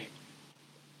she's like,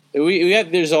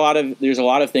 there's a lot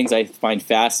of things I find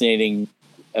fascinating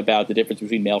about the difference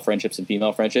between male friendships and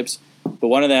female friendships. But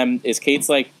one of them is Kate's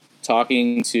like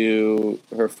talking to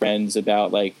her friends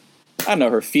about like, I don't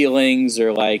know, her feelings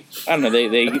or like, I don't know,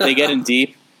 they get in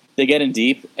deep. They get in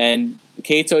deep. And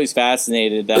Kate's always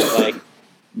fascinated that like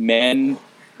men,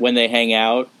 when they hang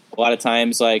out, a lot of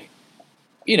times like,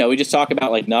 you know, we just talk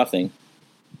about like nothing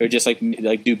or just like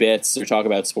do bits or talk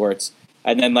about sports.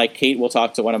 And then like Kate will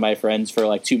talk to one of my friends for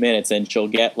like 2 minutes and she'll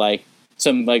get like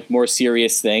some like more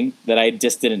serious thing that I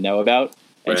just didn't know about.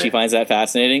 And She finds that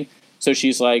fascinating. So she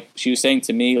was saying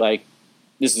to me like,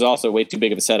 this is also way too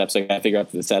big of a setup. So I got to figure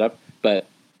out the setup. But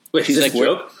wait, she's like,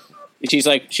 joke? She's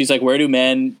like, where do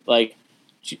men like?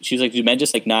 She's like, do men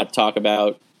just like not talk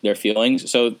about their feelings?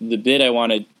 So the bit I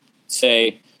want to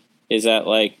say is that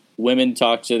like women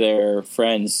talk to their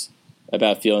friends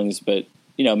about feelings, but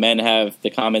men have the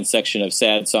comment section of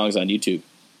sad songs on YouTube.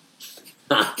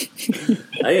 I think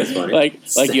it's funny.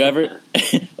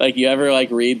 like you ever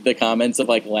read the comments of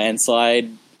like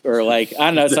Landslide or like I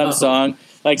don't know some song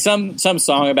like some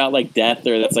song about like death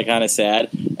or that's like kind of sad,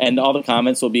 and all the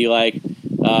comments will be like,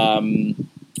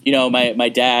 my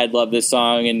dad loved this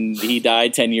song and he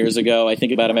died 10 years ago. I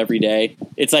think about him every day.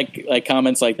 It's like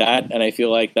comments like that, and I feel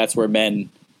like that's where men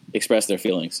express their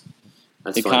feelings.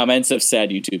 That's the funny. comments of sad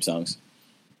YouTube songs.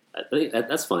 I think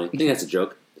that's funny. I think that's a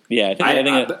joke. Yeah,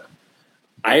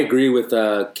 I agree with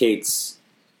Kate's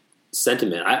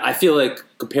sentiment. I feel like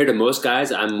compared to most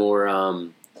guys, I'm more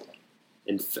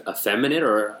effeminate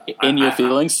or in your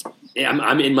feelings.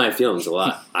 I'm in my feelings a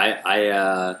lot.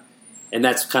 And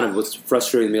that's kind of what's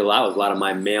frustrating me a lot with a lot of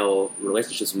my male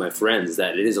relationships with my friends, is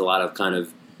that it is a lot of kind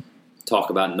of talk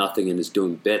about nothing and just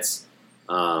doing bits.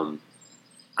 I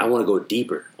want to go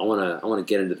deeper. I want to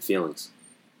get into the feelings.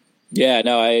 Yeah,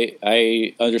 no,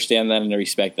 I understand that and I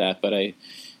respect that, but I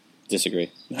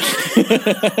disagree.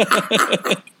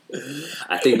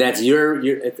 I think that's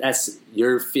it's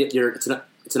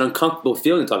an uncomfortable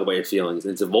feeling to talk about your feelings,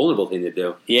 and it's a vulnerable thing to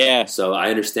do. Yeah. So I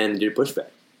understand your pushback.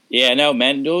 Yeah, no,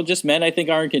 men I think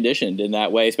aren't conditioned in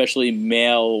that way, especially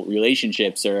male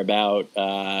relationships are about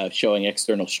showing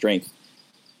external strength.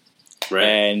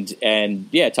 Right. And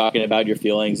yeah, talking about your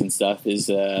feelings and stuff is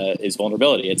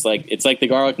vulnerability. It's like the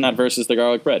garlic knot versus the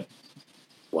garlic bread.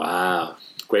 Wow.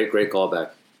 Great callback.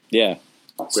 Yeah.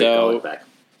 Great callback.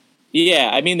 Yeah,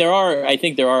 I mean I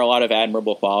think there are a lot of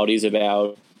admirable qualities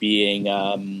about being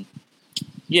kind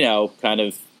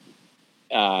of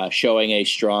showing a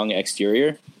strong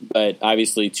exterior, but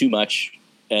obviously too much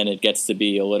and it gets to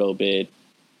be a little bit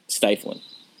stifling.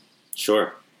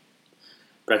 Sure.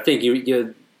 But I think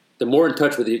you the more in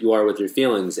touch with you are with your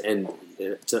feelings, and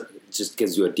it just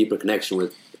gives you a deeper connection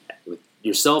with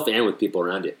yourself and with people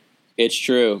around you. It's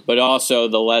true, but also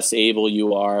the less able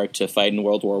you are to fight in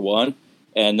World War I,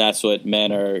 and that's what men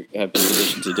have been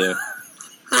conditioned to do.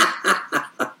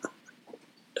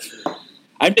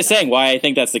 I'm just saying why I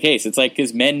think that's the case. It's like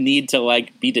because men need to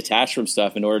like be detached from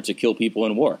stuff in order to kill people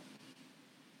in war,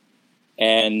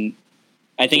 and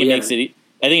I think it makes it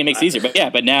easier. But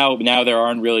yeah, but now there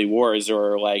aren't really wars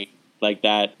or like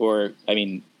that, or I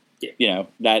mean,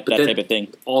 that type of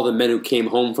thing. All the men who came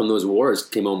home from those wars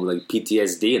came home with like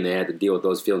PTSD, and they had to deal with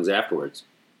those feelings afterwards.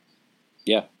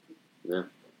 Yeah. Yeah.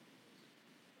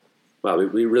 Wow,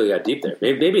 we really got deep there.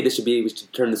 Maybe we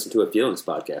should turn this into a feelings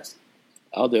podcast.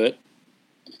 I'll do it.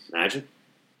 Imagine.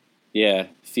 Yeah,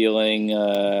 feeling.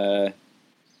 I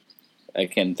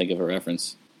can't think of a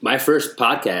reference. My first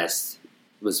podcast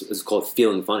was called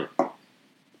Feeling Funny. I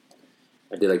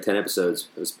did like 10 episodes.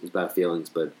 It was about feelings,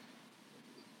 but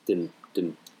didn't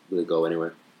really go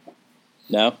anywhere.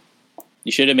 No,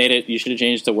 you should have made it. You should have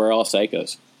changed to We're All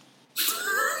Psychos.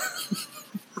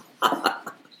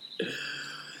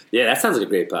 Yeah, that sounds like a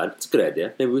great pod. It's a good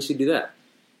idea. Maybe we should do that.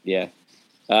 Yeah.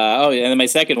 And then my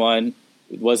second one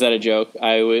was that a joke.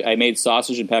 I made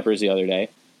sausage and peppers the other day.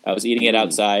 I was eating it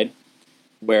outside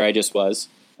where I just was,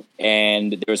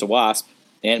 and there was a wasp,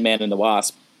 Ant-Man and the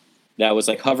Wasp, that was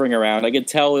like hovering around. I could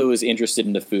tell it was interested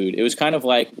in the food. It was kind of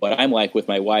like what I'm like with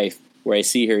my wife, where I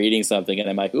see her eating something and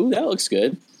I'm like, ooh, that looks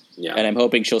good. Yeah. And I'm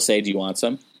hoping she'll say, do you want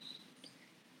some?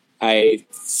 I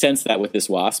sensed that with this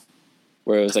wasp,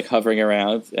 where it was like hovering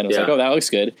around, and I was like, oh, that looks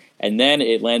good. And then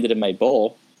it landed in my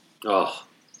bowl. Oh.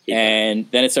 Yeah. And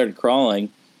then it started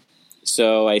crawling.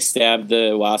 So I stabbed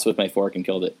the wasp with my fork and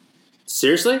killed it.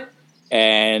 Seriously?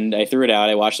 And I threw it out.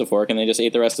 I washed the fork, and they just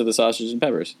ate the rest of the sausage and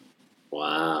peppers.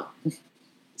 Wow.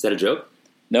 Is that a joke?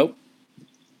 Nope.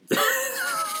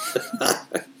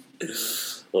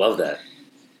 Love that.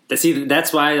 See,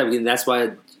 that's why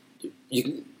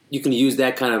you can use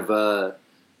that kind of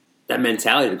that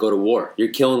mentality to go to war. You're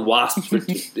killing wasps to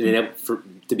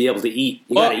be able to eat.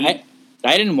 You gotta eat.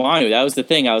 I didn't want to. That was the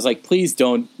thing. I was like, please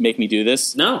don't make me do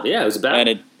this. No, yeah, it was about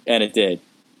and it did.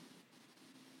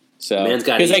 So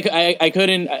because I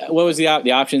couldn't. What was the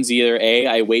options? Either A,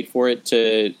 I wait for it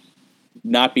to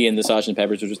not be in the sausage and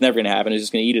peppers, which was never going to happen. I was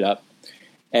just going to eat it up,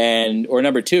 or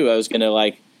number two, I was going to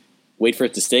like wait for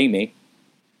it to sting me,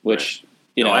 which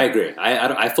right. I agree.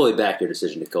 I fully back your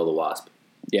decision to kill the wasp.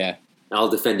 Yeah, I'll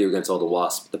defend you against all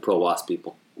the pro wasp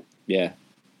people. Yeah,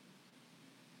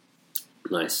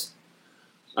 nice.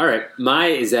 All right, my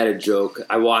is that a joke?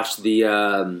 I watched the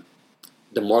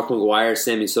Mark McGuire,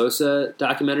 Sammy Sosa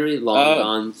documentary, Long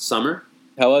Gone Summer.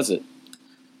 How was it?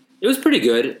 It was pretty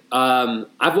good.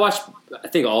 I've watched, I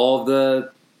think, all of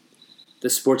the the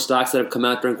sports docs that have come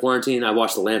out during quarantine. I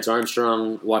watched the Lance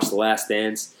Armstrong, watched The Last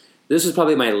Dance. This was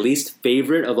probably my least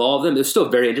favorite of all of them. It was still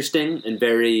very interesting and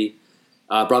very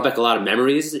brought back a lot of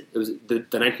memories. It was the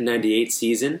 1998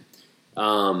 season.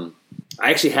 I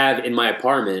actually have in my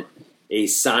apartment a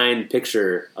signed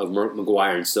picture of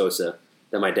McGuire and Sosa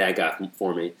that my dad got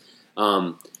for me.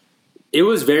 It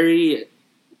was very.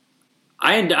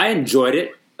 I enjoyed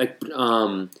it.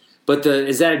 But the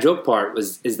is that a joke part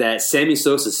is that Sammy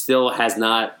Sosa still has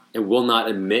not and will not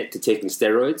admit to taking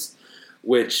steroids,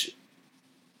 which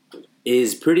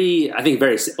is pretty, I think,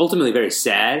 ultimately very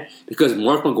sad because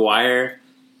Mark McGuire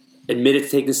admitted to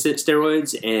taking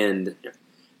steroids and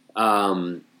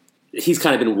he's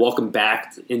kind of been welcomed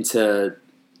back into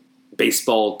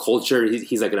baseball culture.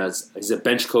 He's a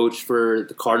bench coach for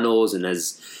the Cardinals, and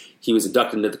he was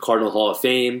inducted into the Cardinal Hall of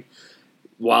Fame.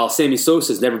 While Sammy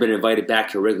Sosa has never been invited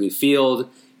back to Wrigley Field,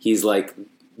 he's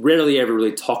rarely ever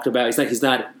really talked about. He's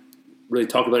not really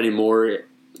talked about anymore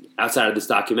outside of this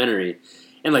documentary.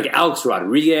 And Alex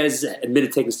Rodriguez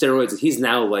admitted taking steroids, and he's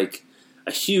now a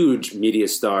huge media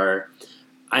star.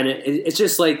 And it's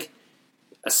just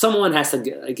someone has to.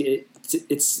 It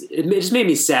just made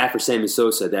me sad for Sammy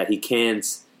Sosa that he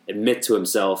can't admit to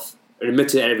himself or admit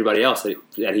to everybody else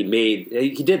that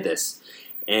he did this.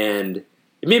 And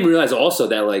it made me realize also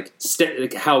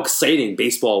that how exciting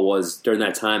baseball was during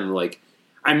that time.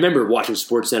 I remember watching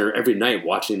SportsCenter every night,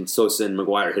 watching Sosa and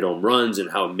McGuire hit home runs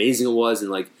and how amazing it was.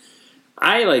 And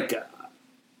I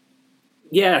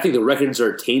think the records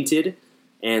are tainted,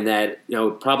 and that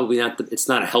probably not. It's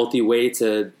not a healthy way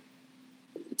to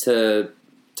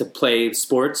play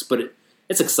sports, but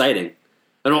it's exciting.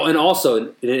 And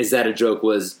also, is that a joke?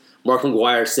 Was Mark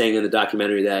McGuire saying in the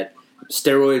documentary that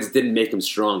steroids didn't make him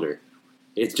stronger?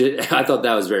 I thought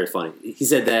that was very funny. He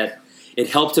said that it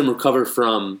helped him recover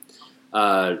from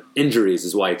injuries,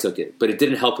 is why he took it, but it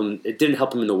didn't help him. It didn't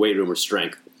help him in the weight room or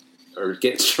strength or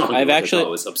get stronger. I thought it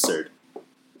was absurd.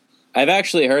 I've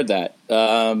actually heard that.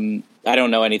 I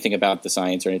don't know anything about the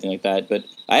science or anything like that, but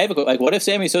I have what if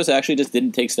Sammy Sosa actually just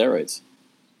didn't take steroids?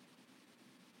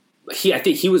 I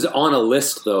think he was on a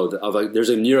list though of there's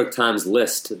a New York Times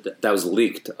list that was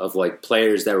leaked of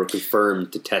players that were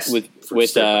confirmed to test with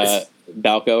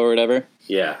Balco or whatever.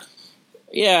 Yeah.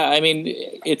 Yeah, I mean,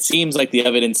 it seems like the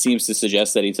evidence seems to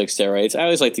suggest that he took steroids. I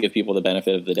always like to give people the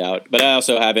benefit of the doubt, but I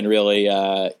also haven't really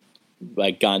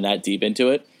gone that deep into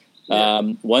it. Yeah.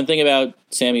 One thing about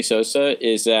Sammy Sosa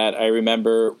is that I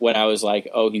remember when I was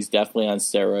he's definitely on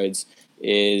steroids.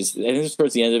 I think it was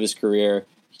towards the end of his career.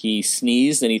 He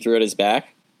sneezed and he threw at his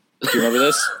back. Do you remember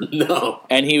this? No.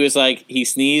 And he was he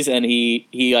sneezed and he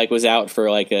was out for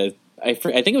I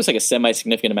think it was a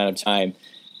semi-significant amount of time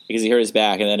because he hurt his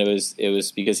back, and then it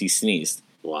was because he sneezed.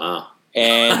 Wow.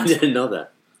 And I didn't know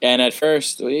that. And at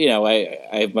first,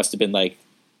 I must have been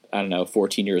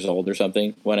 14 years old or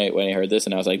something when I heard this,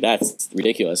 and I was that's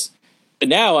ridiculous. But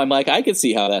now I'm I could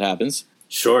see how that happens.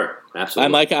 Sure,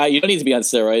 absolutely. I'm you don't need to be on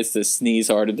steroids to sneeze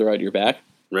hard and throw out your back.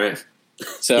 Right.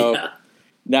 So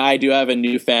now I do have a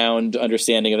newfound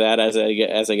understanding of that as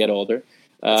I get older.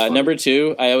 Number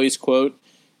two, I always quote.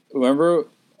 Remember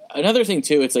another thing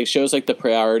too. It's shows the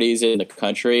priorities in the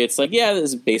country. It's this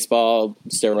is baseball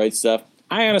steroid stuff.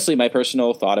 I honestly, my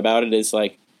personal thought about it is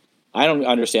I don't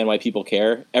understand why people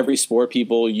care. Every sport,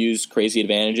 people use crazy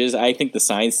advantages. I think the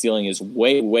sign stealing is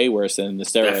way, way worse than the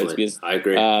steroids. Definitely. Because I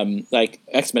agree.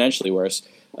 Exponentially worse.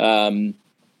 And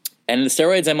the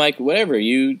steroids, I'm whatever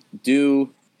you do,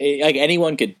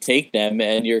 anyone could take them,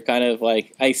 and you're kind of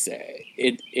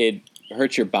it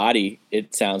hurts your body.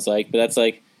 It sounds but that's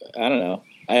I don't know.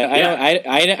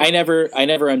 I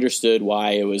never understood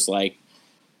why it was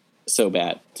so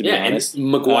bad. To be honest, and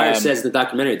McGuire says in the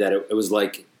documentary that it was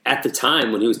at the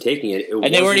time when he was taking it,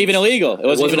 and they weren't even illegal. It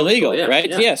wasn't even illegal, right?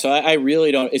 Yeah. Yeah. So I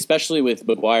really don't, especially with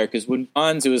McGuire, because when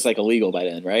Naan's, it was illegal by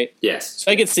then, right? Yes.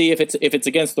 So I could see if it's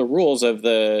against the rules of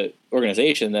the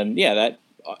organization, then that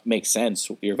makes sense.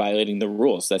 You're violating the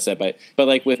rules that's set by. But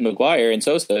with McGuire and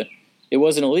Sosa, it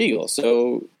wasn't illegal.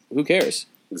 So who cares?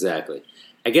 Exactly.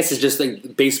 I guess it's just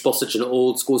baseball's such an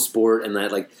old school sport, and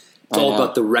that it's all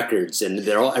about the records, and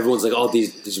everyone's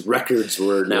these records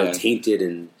were now tainted,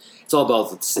 and it's all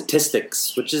about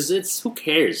statistics, which is who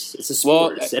cares? It's a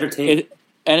sport. It's entertainment.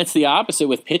 And it's the opposite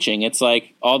with pitching. It's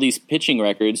all these pitching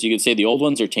records. You could say the old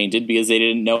ones are tainted because they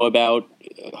didn't know about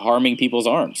harming people's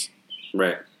arms.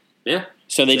 Right. Yeah.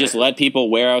 So they just let people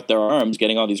wear out their arms,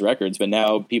 getting all these records. But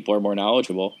now people are more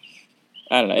knowledgeable.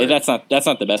 I don't know. Right. That's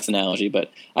not the best analogy,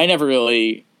 but I never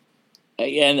really.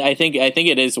 And I think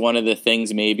it is one of the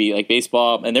things maybe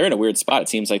baseball, and they're in a weird spot. It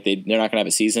seems they're not going to have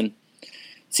a season.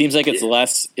 seems like it's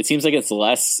less. It seems like it's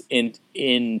less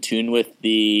in tune with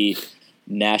the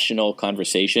national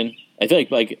conversation. I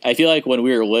feel like when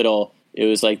we were little, it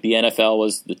was like the NFL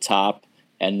was the top,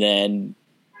 and then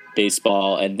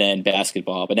baseball, and then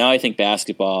basketball. But now I think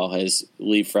basketball has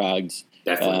leapfrogged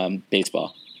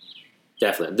baseball.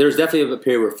 Definitely, there's definitely a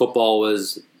period where football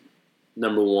was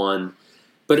number one,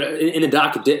 but in the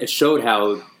doc it showed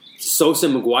how Sosa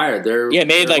and McGuire,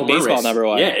 made like baseball race. number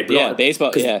one.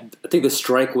 Baseball. Yeah, I think the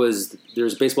strike there was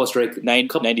a baseball strike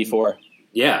 94.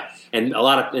 Yeah, and a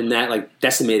lot of in that like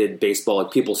decimated baseball.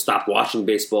 Like people stopped watching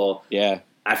baseball. Yeah,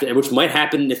 after, which might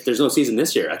happen if there's no season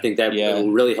this year. I think that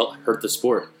will really hurt the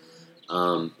sport.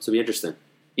 So it'll be interesting.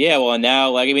 Yeah, well, and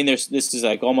now this is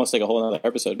like almost like a whole other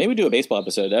episode. Maybe do a baseball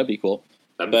episode. That'd be cool.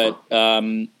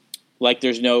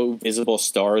 There's no visible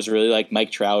stars really. Like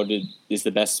Mike Trout is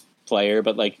the best player,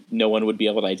 but like no one would be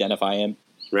able to identify him.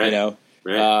 Right. You know.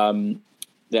 Right.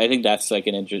 I think that's like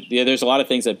an interest. Yeah, there's a lot of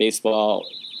things that baseball.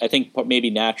 I think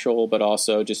maybe natural, but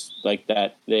also just like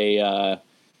that they.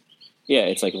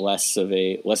 It's like less of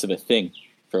a thing,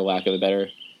 for lack of a better.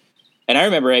 And I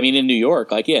remember, in New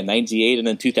York, 98 and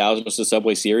then 2000 was the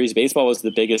Subway Series. Baseball was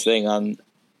the biggest thing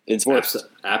in sports.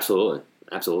 Absolutely.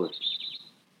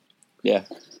 Yeah.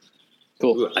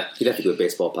 Cool. You'd have to do a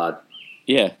baseball pod.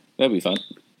 Yeah, that'd be fun.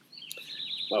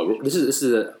 Wow, we're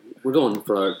going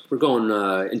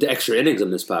into extra innings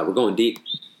on this pod. We're going deep.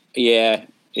 Yeah,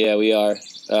 we are.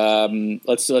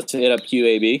 Let's hit up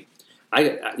QAB.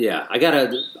 I got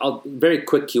a very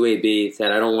quick QAB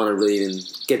that I don't want to really even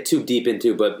get too deep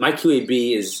into, but my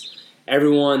QAB is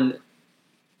everyone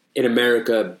in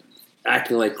America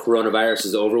acting like coronavirus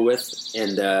is over with,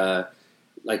 and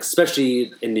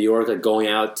especially in New York, like going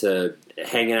out to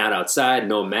hanging out outside,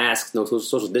 no masks, no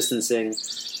social distancing,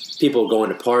 people going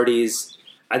to parties.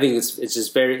 I think it's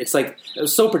just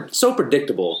it's so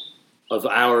predictable of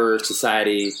our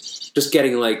society just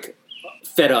getting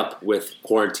fed up with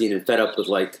quarantine and fed up with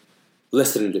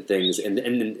listening to things, and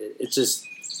it's just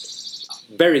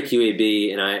very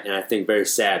QAB, and I think very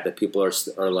sad that people are just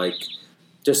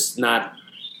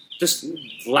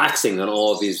laxing on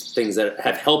all of these things that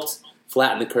have helped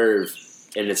flatten the curve,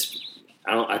 and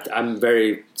I'm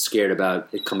very scared about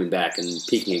it coming back and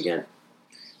peaking again.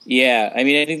 Yeah, I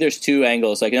think there's two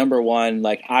angles. Number one,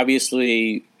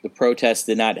 obviously the protests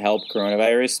did not help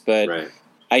coronavirus, but right.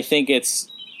 I think it's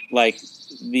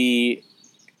the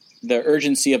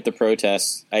urgency of the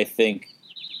protests. I think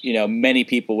many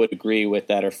people would agree with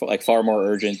that are far more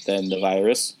urgent than the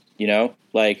virus. The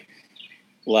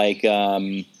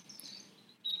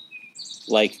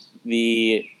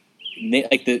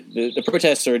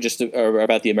protests are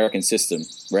about the American system,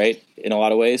 right? In a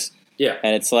lot of ways. Yeah.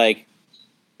 And it's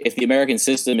if the American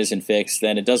system isn't fixed,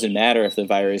 then it doesn't matter if the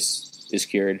virus is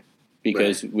cured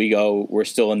because right. we're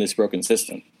still in this broken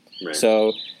system. Right.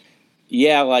 So,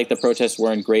 yeah, the protests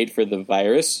weren't great for the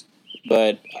virus,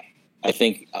 but I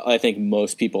think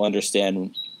most people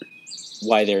understand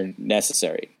why they're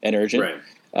necessary and urgent. Right.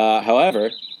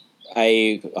 However,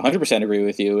 I 100% agree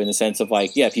with you in the sense of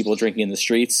people drinking in the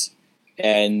streets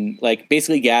and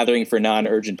basically gathering for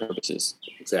non-urgent purposes.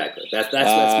 Exactly. That's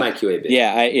my QAB.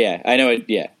 I know it.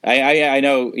 Yeah, I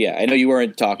know. Yeah, I know you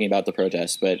weren't talking about the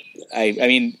protests, but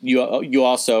you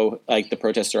also the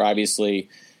protests are obviously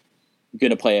going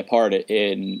to play a part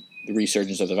in the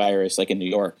resurgence of the virus, in New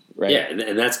York, right? Yeah,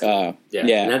 and that's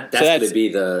that's going to be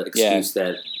the excuse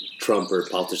that Trump or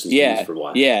politicians use for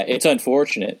why. Yeah, it's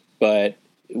unfortunate, but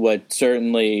what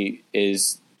certainly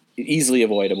is easily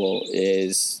avoidable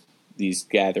is these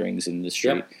gatherings in the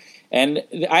street. Yep. And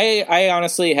I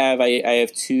honestly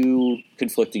have two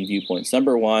conflicting viewpoints.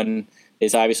 Number one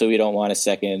is obviously we don't want a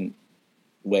second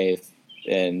wave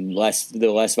and less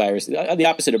virus. The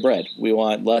opposite of bread. We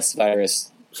want less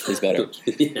virus is better.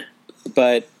 Yeah.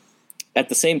 But at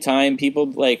the same time,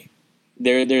 people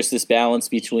there's this balance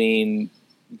between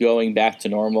going back to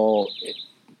normal,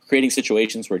 creating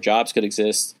situations where jobs could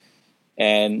exist,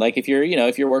 and if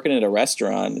you're working at a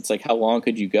restaurant, it's how long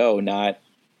could you go not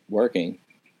working?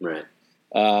 Right.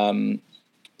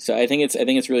 So I think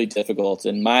it's really difficult,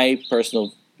 and my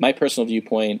personal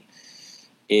viewpoint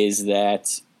is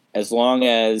that as long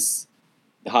as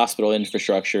the hospital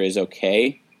infrastructure is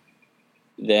okay,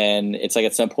 then it's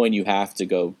at some point you have to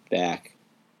go back,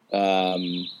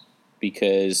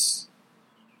 because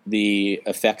the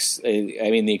effects.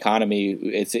 The economy.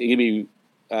 It's gonna be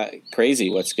crazy.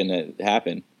 What's gonna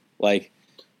happen? I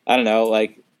don't know.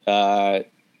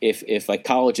 If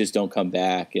colleges don't come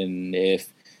back, and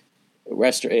if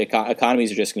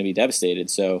economies are just going to be devastated.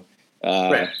 So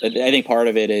right. I think part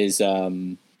of it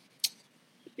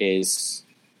is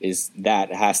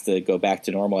that has to go back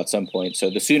to normal at some point. So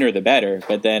the sooner the better.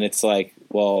 But then it's like,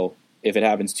 well, if it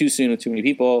happens too soon with too many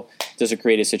people, does it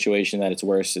create a situation that it's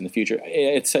worse in the future?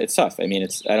 It's tough. I mean,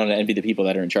 I don't envy the people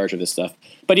that are in charge of this stuff.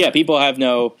 But yeah, people have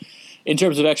in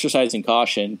terms of exercising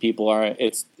caution, people are.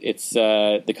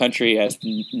 The country has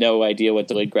no idea what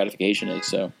delayed gratification is.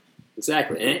 So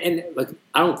exactly, and like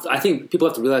I think people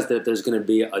have to realize that there's going to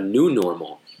be a new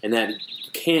normal, and that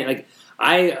you can't like.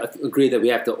 I agree that we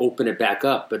have to open it back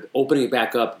up, but opening it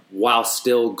back up while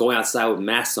still going outside with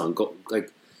masks on,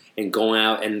 and going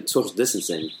out and social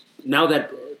distancing. Now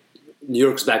that New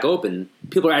York's back open,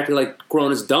 people are acting like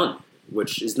Corona's done,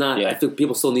 which is not. Yeah. I think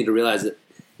people still need to realize that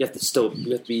you have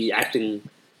to be acting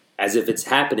as if it's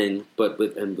happening, but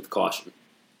with caution.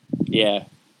 Yeah.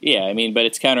 I mean, but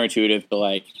it's counterintuitive to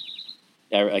like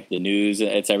the news.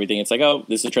 It's everything. It's like, oh,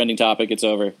 this is a trending topic. It's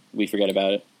over. We forget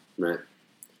about it. Right.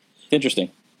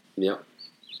 Interesting. Yeah.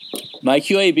 My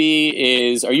QAB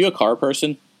is, are you a car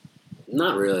person?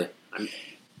 Not really.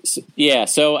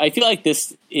 So I feel like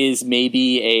this is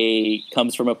maybe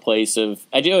comes from a place of,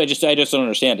 I just don't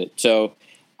understand it. So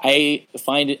I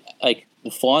find it like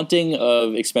the flaunting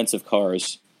of expensive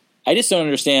cars. I just don't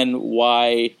understand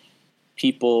why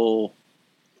people,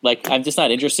 like, I'm just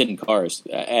not interested in cars.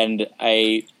 And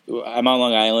I'm on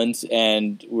Long Island,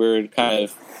 and we're kind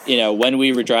of, when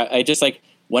we were driving, I just like,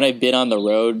 when I've been on the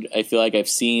road, I feel like I've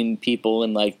seen people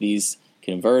in like these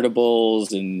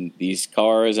convertibles and these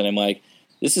cars, and I'm like,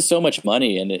 this is so much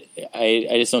money, and I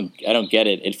just don't get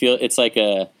it. It's like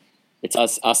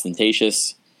it's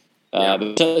ostentatious.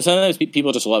 But sometimes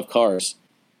people just love cars.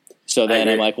 So then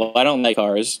I'm like, well, I don't like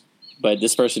cars, but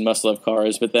this person must love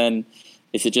cars. But then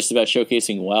is it just about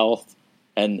showcasing wealth?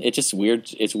 And it's just weird.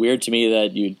 It's weird to me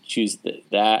that you choose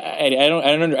that. I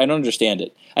don't understand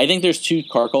it. I think there's two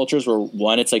car cultures where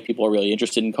one, it's like people are really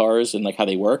interested in cars and like how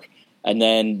they work, and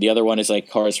then the other one is like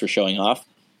cars for showing off.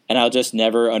 And I'll just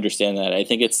never understand that. I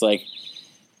think it's like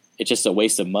it's just a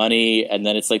waste of money, and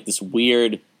then it's like this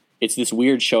weird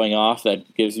showing off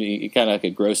that gives me kind of like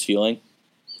a gross feeling.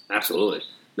 Absolutely.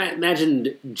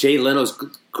 Imagine Jay Leno's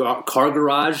Car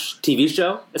Garage TV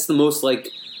show. That's the most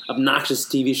like obnoxious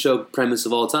TV show premise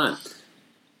of all time.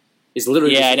 It's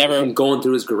literally him going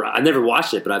through his garage. I never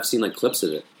watched it, but I've seen like clips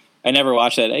of it. I never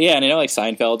watched that. Yeah, and I know like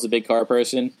Seinfeld's a big car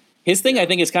person. His thing I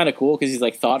think is kind of cool because he's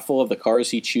like thoughtful of the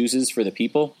cars he chooses for the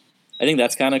people. I think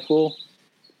that's kind of cool.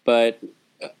 But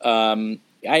I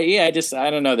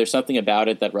don't know. There's something about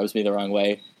it that rubs me the wrong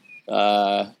way.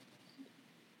 I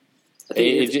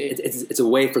think it's a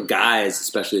way for guys,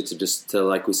 especially to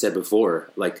like we said before,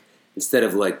 like instead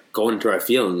of like going into our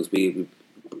feelings, we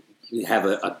have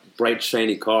a bright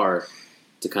shiny car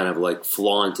to kind of like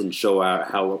flaunt and show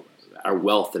our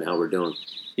wealth and how we're doing.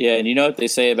 Yeah, and you know what they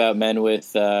say about men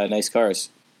with nice cars?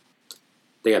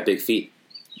 They got big feet.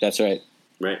 That's right.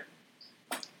 Right.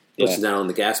 Pushing down on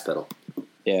the gas pedal.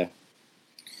 Yeah.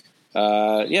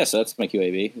 So that's my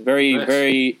QAB. Very, nice.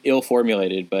 Very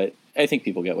ill-formulated, but I think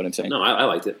people get what I'm saying. No, I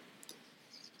liked it.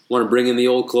 Want to bring in the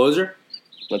old closer?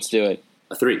 Let's do it.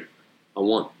 A 3, a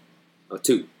 1, a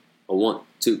 2, a 1,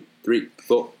 2, 3,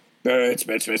 4.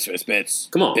 Bits.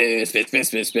 Come on. Bits. Get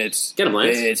him,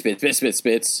 Lance.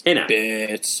 Bits. Hey now.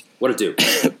 Bits. What'd it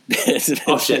do?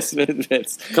 Oh, shit.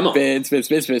 Bits. Come on. Bits. Bang.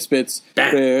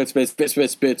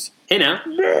 Bits. Hey now.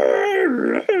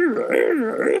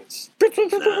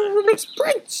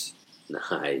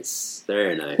 Nice.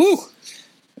 Very nice. Woo!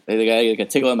 I think I got a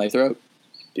tickle in my throat.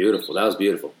 Beautiful. That was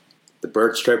beautiful. The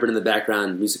birds chirping in the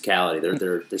background, musicality.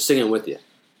 They're singing with you.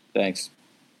 Thanks.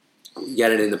 You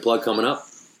got anything to plug coming up?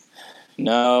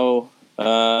 No.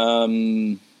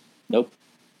 Nope.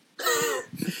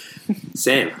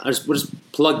 Sam, we'll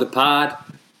just plug the pod.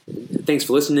 Thanks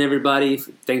for listening, everybody.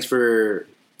 Thanks for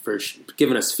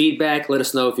giving us feedback. Let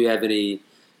us know if you have any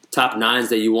top 9s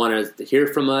that you want to hear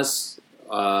from us.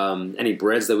 Any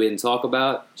breads that we didn't talk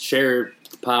about. Share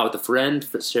the pod with a friend.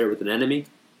 Share it with an enemy.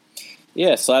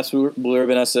 Yeah, slash Blue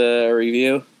Ribbon us a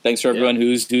review. Thanks for everyone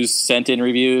who's sent in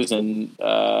reviews, and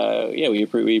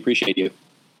we appreciate you.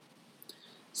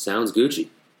 Sounds Gucci.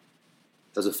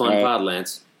 That was a fun pod,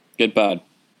 Lance. Good pod.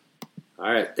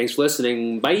 All right, thanks for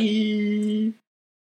listening. Bye.